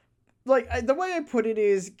 Like, the way I put it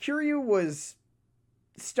is, Kiryu was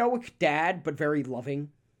stoic dad, but very loving.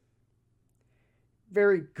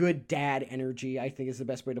 Very good dad energy, I think is the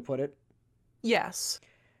best way to put it. Yes.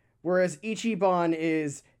 Whereas Ichiban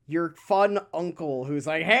is your fun uncle who's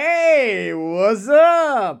like, hey, what's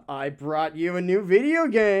up? I brought you a new video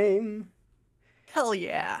game. Hell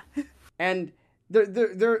yeah. And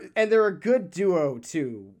they're a good duo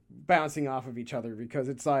too, bouncing off of each other, because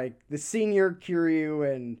it's like the senior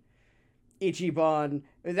Kiryu and Ichiban.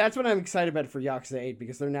 That's what I'm excited about for Yakuza 8,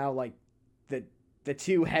 because they're now like the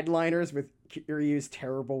two headliners with Kiryu's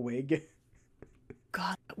terrible wig.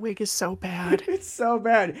 God, that wig is so bad. It's so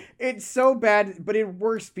bad. It's so bad, but it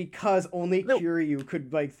works because only Kiryu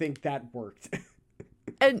could like think that worked.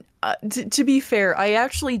 And to be fair, I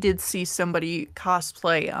actually did see somebody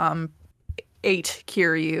cosplay 8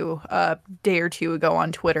 Kiryu a day or two ago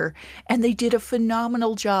on Twitter, and they did a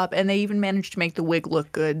phenomenal job, and they even managed to make the wig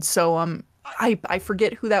look good. So I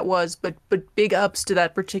forget who that was, but big ups to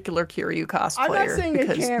that particular Kiryu cosplayer. I'm not saying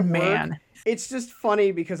because, it can't man. work. It's just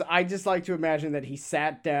funny because I just like to imagine that he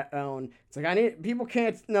sat down. It's like, people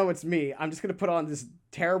can't know it's me. I'm just gonna put on this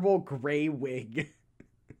terrible gray wig.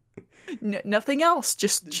 Nothing else,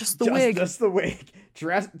 just the wig. Just the wig.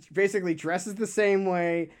 Basically dresses the same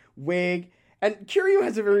way, wig. And Kiryu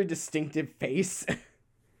has a very distinctive face.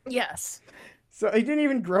 Yes. So he didn't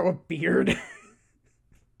even grow a beard.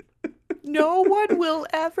 No one will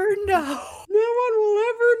ever know. No one will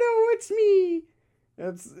ever know it's me.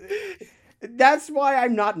 That's why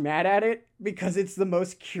I'm not mad at it, because it's the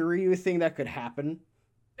most Kiryu thing that could happen.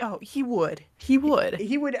 Oh, he would. He would.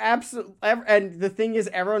 He would absolutely. And the thing is,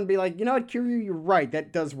 everyone would be like, you know what, Kiryu, you're right.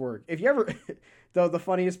 That does work. If you ever, though, the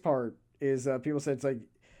funniest part is people said it's like,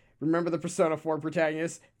 remember the Persona 4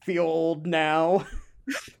 protagonist? Feel old now,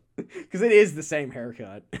 because it is the same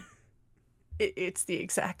haircut. It's the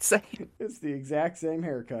exact same. It's the exact same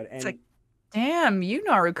haircut, and Damn, you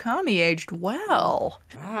Narukami aged well.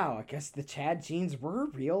 Wow, I guess the Chad genes were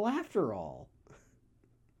real after all.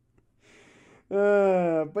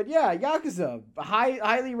 But yeah, Yakuza.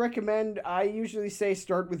 Highly recommend. I usually say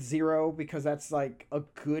start with 0 because that's like a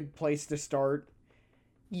good place to start.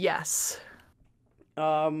 Yes.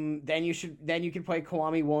 Then you can play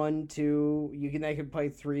Kiwami 1, 2. Then you can play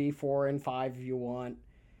 3, 4, and 5 if you want.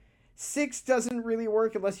 6 doesn't really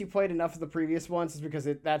work unless you played enough of the previous ones, is because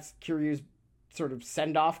that's Kiryu's sort of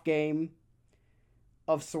send-off game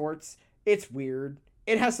of sorts. It's weird.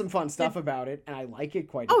 It has some fun stuff about it, and I like it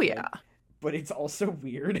quite a bit. Yeah. But it's also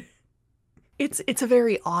weird. It's a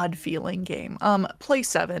very odd feeling game. Play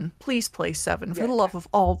 7. Please play 7 for Yeah. the love of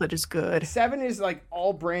all that is good. 7 is like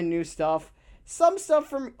all brand new stuff. Some stuff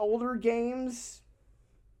from older games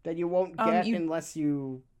that you won't get unless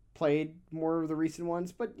you played more of the recent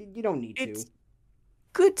ones, but you don't need to. It's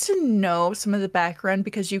good to know some of the background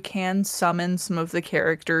because you can summon some of the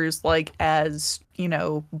characters like as,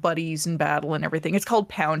 buddies in battle and everything. It's called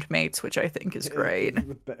Pound Mates, which I think is great.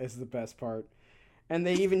 It's the best part. And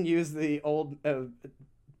they even use the old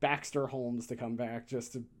Baxter Holmes to come back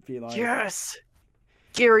just to be like... Yes!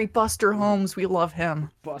 Gary Buster Holmes, we love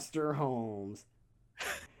him. Buster Holmes.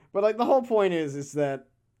 But like the whole point is that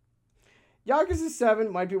Yakuza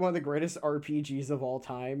 7 might be one of the greatest RPGs of all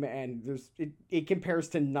time, and it compares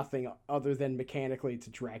to nothing other than mechanically to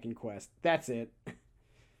Dragon Quest. That's it.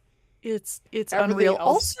 It's Everything unreal.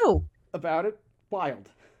 else Also, about it, wild.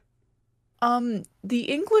 The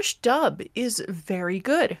English dub is very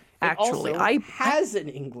good. Actually, it also has an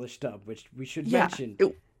English dub, which we should mention.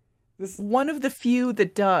 One of the few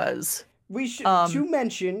that does. We should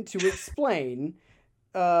to explain.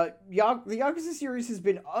 The Yakuza series has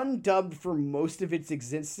been undubbed for most of its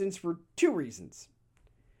existence for 2 reasons.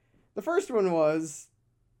 The first one was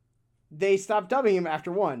they stopped dubbing him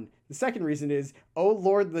after 1. The second reason is, oh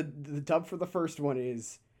lord, the dub for the first one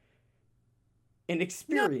is an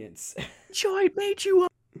experience. Joy made you a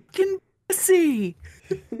fucking pussy.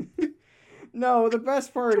 No, the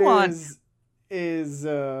best part is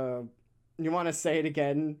you want to say it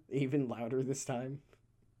again, even louder this time?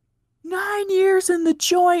 9 years in the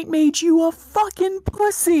joint made you a fucking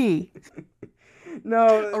pussy.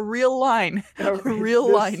 No. A real line. A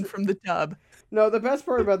real line from the dub. No, the best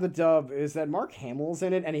part about the dub is that Mark Hamill's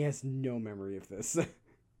in it, and he has no memory of this.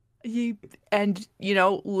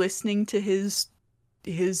 Listening to his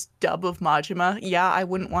dub of Majima, I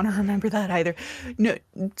wouldn't want to remember that either. No,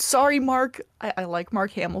 sorry, Mark. I like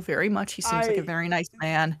Mark Hamill very much. He seems like a very nice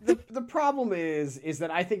man. The problem is that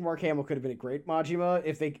I think Mark Hamill could have been a great Majima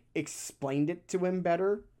if they explained it to him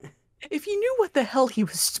better. If you knew what the hell he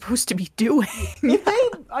was supposed to be doing.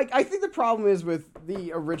 I think the problem is with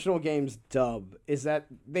the original game's dub is that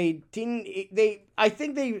I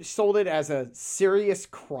think they sold it as a serious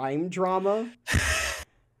crime drama,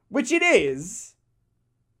 which it is,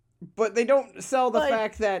 but they don't sell the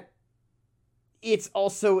fact that it's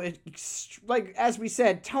also, like, as we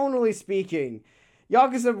said, tonally speaking,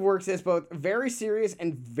 Yakuza works as both very serious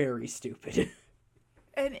and very stupid.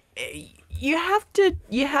 And you have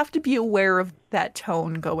to be aware of that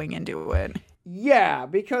tone going into it. Yeah,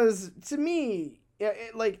 because to me,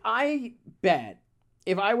 I bet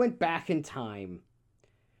if I went back in time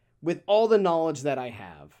with all the knowledge that I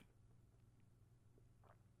have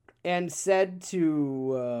and said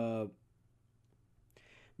to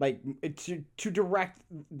direct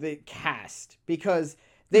the cast, because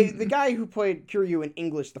the guy who played Kiryu in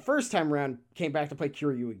English the first time around came back to play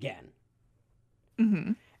Kiryu again.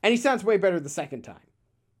 Mm-hmm. And he sounds way better the second time.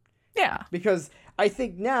 Yeah. Because I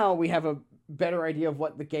think now we have a better idea of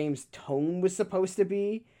what the game's tone was supposed to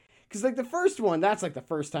be. Because, the first one, that's, the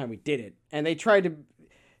first time we did it. And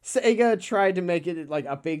Sega tried to make it,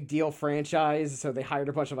 a big deal franchise, so they hired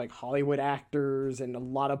a bunch of, Hollywood actors, and a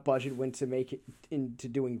lot of budget went to make it into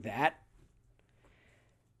doing that.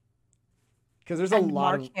 Because there's a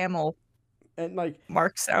lot of... Mark Hamill. And,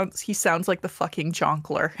 Mark sounds like the fucking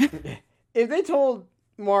jonkler. If they told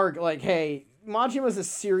Mark, hey, Majima's a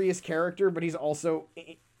serious character, but he's also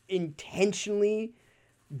intentionally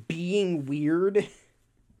being weird.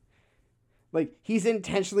 He's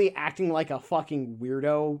intentionally acting like a fucking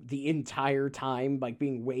weirdo the entire time,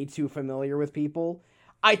 being way too familiar with people.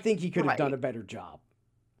 I think he could have done a better job.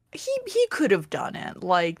 He could have done it.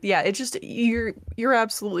 It's just you're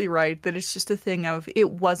absolutely right that it's just a thing of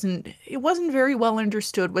it wasn't very well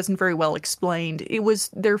understood, wasn't very well explained. It was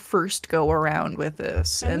their first go around with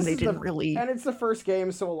this, and they didn't really. And it's the first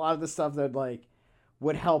game, so a lot of the stuff that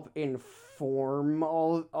would help inform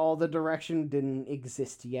all the direction didn't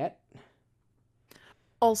exist yet.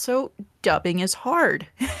 Also, dubbing is hard.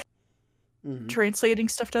 Translating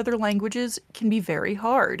stuff to other languages can be very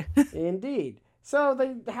hard. Indeed. So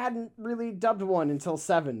they hadn't really dubbed one until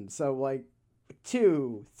 7. So like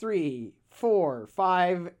 2, 3, 4,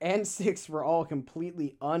 5, and 6 were all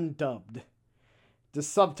completely undubbed.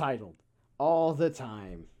 Just subtitled all the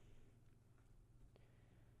time.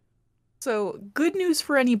 So, good news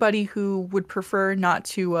for anybody who would prefer not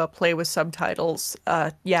to play with subtitles.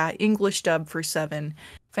 Yeah, English dub for 7.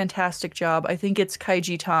 Fantastic job. I think it's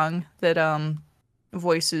Kaiji Tong that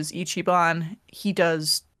voices Ichiban. He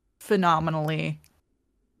does phenomenally.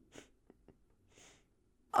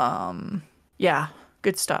 Yeah,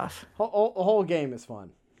 good stuff. The whole game is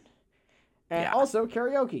fun. And Yeah. also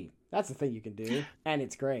karaoke. That's a thing you can do, and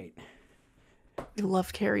it's great. I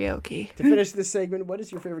love karaoke. To finish this segment, what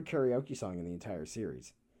is your favorite karaoke song in the entire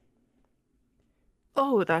series?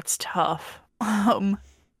 Oh, that's tough.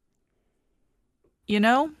 You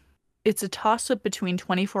know, it's a toss-up between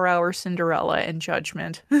 24-Hour Cinderella and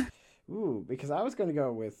Judgment. Ooh, because I was going to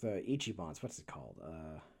go with Ichiban's. What's it called?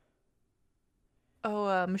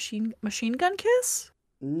 Machine Gun Kiss?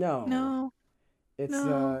 No. No. It's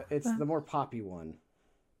No. the more poppy one.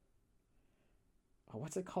 Oh,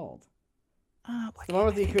 what's it called? Why It's the one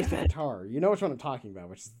with the can't I think of acoustic it? guitar. You know which one I'm talking about,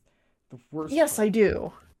 which is the worst. Yes, part. I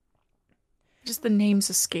do. Just the name's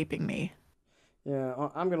escaping me. Yeah,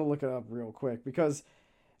 I'm gonna look it up real quick because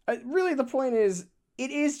really the point is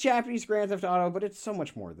it is Japanese Grand Theft Auto, but it's so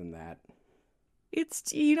much more than that. It's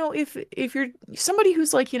if you're somebody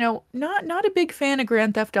who's like, not a big fan of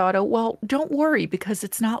Grand Theft Auto, well, don't worry because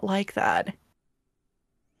it's not like that.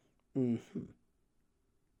 Hmm.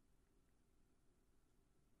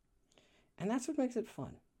 And that's what makes it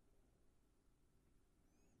fun.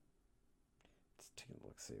 Let's take a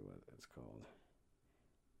look, see what it's called.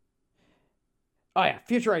 Oh yeah,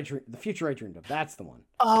 the Future I Dreamed of. That's the one.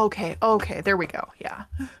 Okay, there we go. Yeah.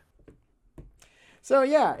 So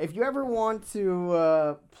yeah, if you ever want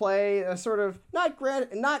to play a sort of not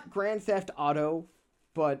Grand Theft Auto,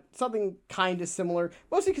 but something kind of similar,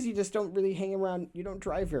 mostly because you just don't really hang around, you don't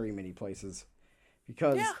drive very many places,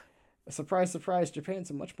 because surprise, surprise, Japan's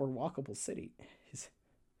a much more walkable city.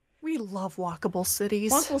 We love walkable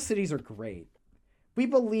cities. Walkable cities are great. We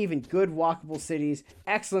believe in good walkable cities,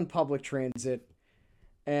 excellent public transit,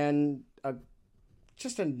 and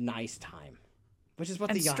just a nice time. Which is what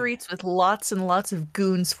And the young... streets with lots and lots of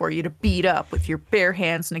goons for you to beat up with your bare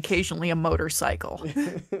hands and occasionally a motorcycle.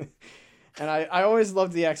 And I always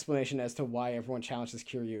loved the explanation as to why everyone challenges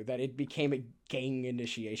Kiryu, that it became a gang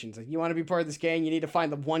initiation. It's like, you want to be part of this gang, you need to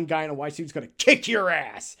find the one guy in a white suit who's going to kick your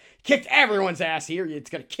ass. Kicked everyone's ass here, it's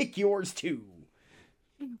going to kick yours too.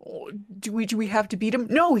 Oh, do we have to beat him?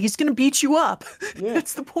 No, he's going to beat you up. Yeah.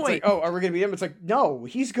 That's the point. It's like, oh, are we going to beat him? It's like, no,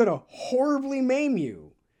 he's going to horribly maim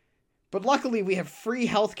you. But luckily, we have free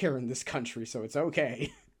healthcare in this country, so it's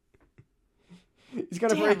okay. He's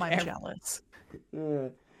gonna break. I'm jealous.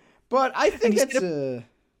 But I think it's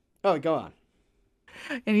Oh, go on.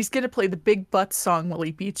 And he's gonna play the big butt song while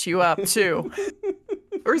he beats you up too.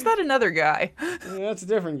 Or is that another guy? Yeah, that's a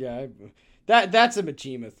different guy. That's a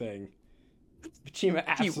Majima thing. Majima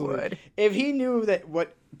absolutely. He would. If he knew that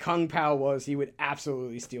what Kung Pao was, he would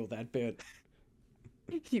absolutely steal that bit.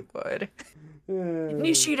 He would.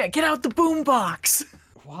 Nishida, get out the boombox!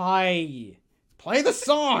 Why? Play the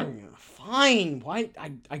song! Fine. Why?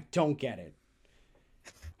 I don't get it.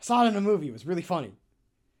 I saw it in a movie. It was really funny.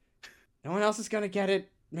 No one else is gonna get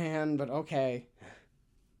it, man, but okay.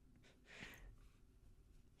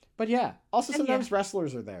 But yeah. Also, sometimes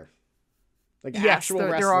wrestlers are there. Like actual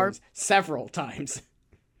wrestlers. There are. Several times.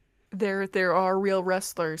 There are real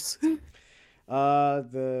wrestlers.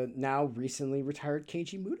 The now recently retired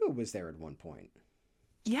Keiji Muto was there at one point.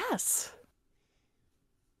 Yes.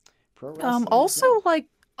 Pro wrestling. Also, like,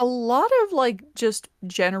 a lot of, like, just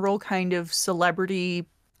general kind of celebrity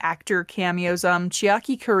actor cameos.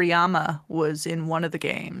 Chiaki Kuriyama was in one of the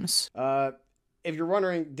games. If you're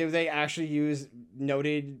wondering, do they actually use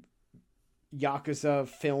noted Yakuza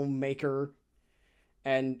filmmaker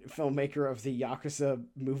and filmmaker of the Yakuza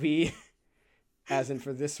movie, as in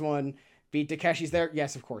for this one, Beat Takeshi's there?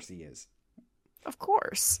 Yes, of course he is. Of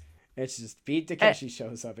course. It's just Beat Takeshi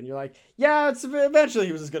shows up, and you're like, yeah, eventually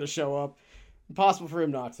he was just going to show up. Impossible for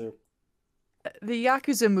him not to. The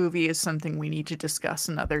Yakuza movie is something we need to discuss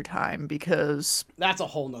another time, because... That's a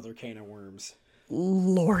whole nother can of worms.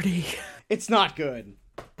 Lordy. It's not good,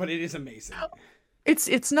 but it is amazing.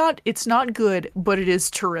 It's not good, but it is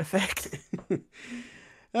terrific.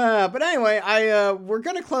 But anyway, we're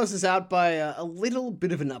going to close this out by a little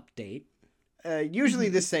bit of an update. Usually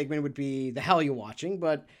this segment would be the hell you watching,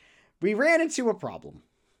 but we ran into a problem.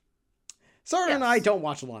 Sora and I don't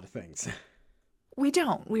watch a lot of things. We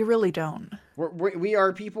don't. We really don't. We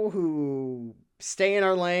are people who stay in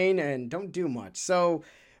our lane and don't do much. So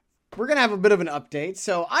we're going to have a bit of an update.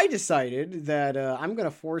 So I decided that I'm going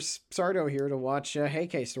to force Sardo here to watch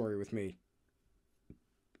Heike Story with me.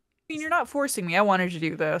 I mean, you're not forcing me. I wanted to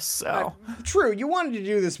do this, so. True, you wanted to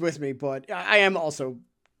do this with me, but I am also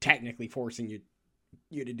technically forcing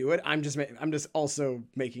you to do it. I'm just also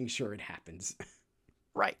making sure it happens.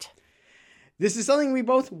 Right. This is something we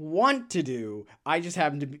both want to do. I just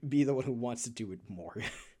happen to be the one who wants to do it more.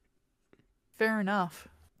 Fair enough.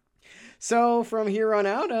 So from here on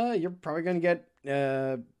out, you're probably going to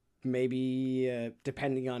get maybe,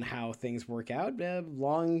 depending on how things work out,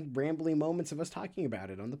 long, rambly moments of us talking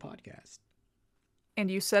about it on the podcast.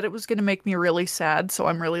 And you said it was going to make me really sad, so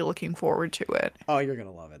I'm really looking forward to it. Oh, you're going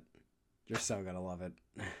to love it. You're so going to love it.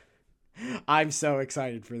 I'm so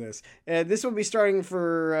excited for this. This will be starting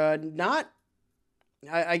for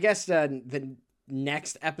I guess the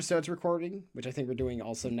next episode's recording, which I think we're doing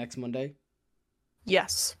also next Monday.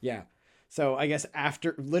 Yes. Yeah. So I guess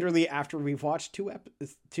after we've watched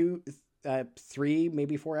three,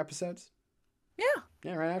 maybe 4 episodes. Yeah.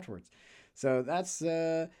 Yeah, right afterwards. So that's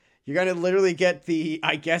you're gonna literally get the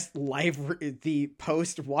the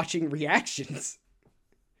post watching reactions.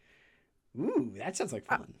 Ooh, that sounds like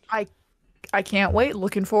fun. I can't wait.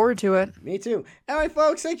 Looking forward to it. Me too. Anyway,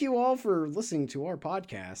 folks, thank you all for listening to our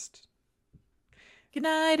podcast. Good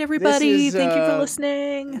night, everybody. Thank you for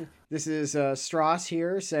listening. This is Strauss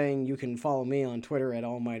here saying you can follow me on Twitter at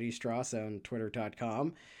almightystrauss on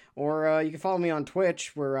twitter.com. Or you can follow me on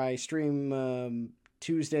Twitch where I stream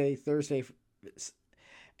Tuesday, Thursday,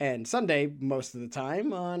 and Sunday most of the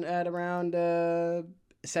time at around 7:30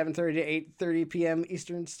 to 8:30 p.m.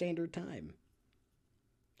 Eastern Standard Time.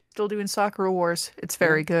 Still doing Sakura Wars. It's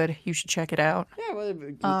very good. You should check it out. Yeah,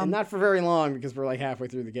 well, not for very long because we're like halfway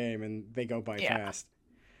through the game and they go by fast.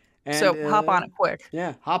 And, so hop on it quick.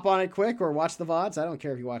 Yeah, hop on it quick or watch the VODs. I don't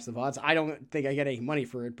care if you watch the VODs. I don't think I get any money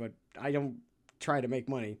for it, but I don't try to make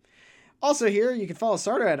money. Also here, you can follow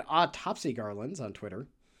Sardo at Autopsy Garlands on Twitter.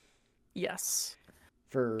 Yes.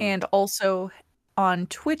 And also on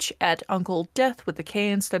Twitch at Uncle Death with a K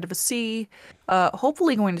instead of a C.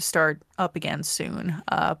 Hopefully going to start up again soon.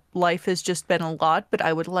 Life has just been a lot, but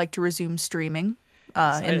I would like to resume streaming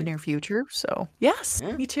in the near future. So yes,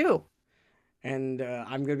 me too. And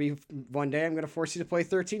I'm going to be, one day I'm going to force you to play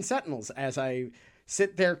 13 Sentinels as I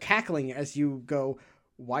sit there cackling as you go,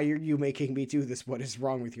 why are you making me do this? What is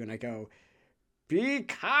wrong with you? And I go,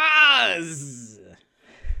 because...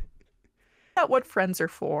 That's what friends are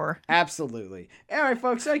for. Absolutely. Anyway,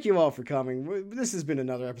 folks, thank you all for coming. This has been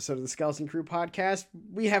another episode of the Skeleton Crew podcast.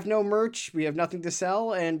 We have no merch, we have nothing to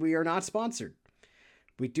sell, and we are not sponsored.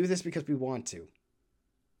 We do this because we want to.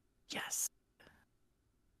 Yes.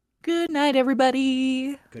 Good night,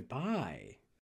 everybody. Goodbye.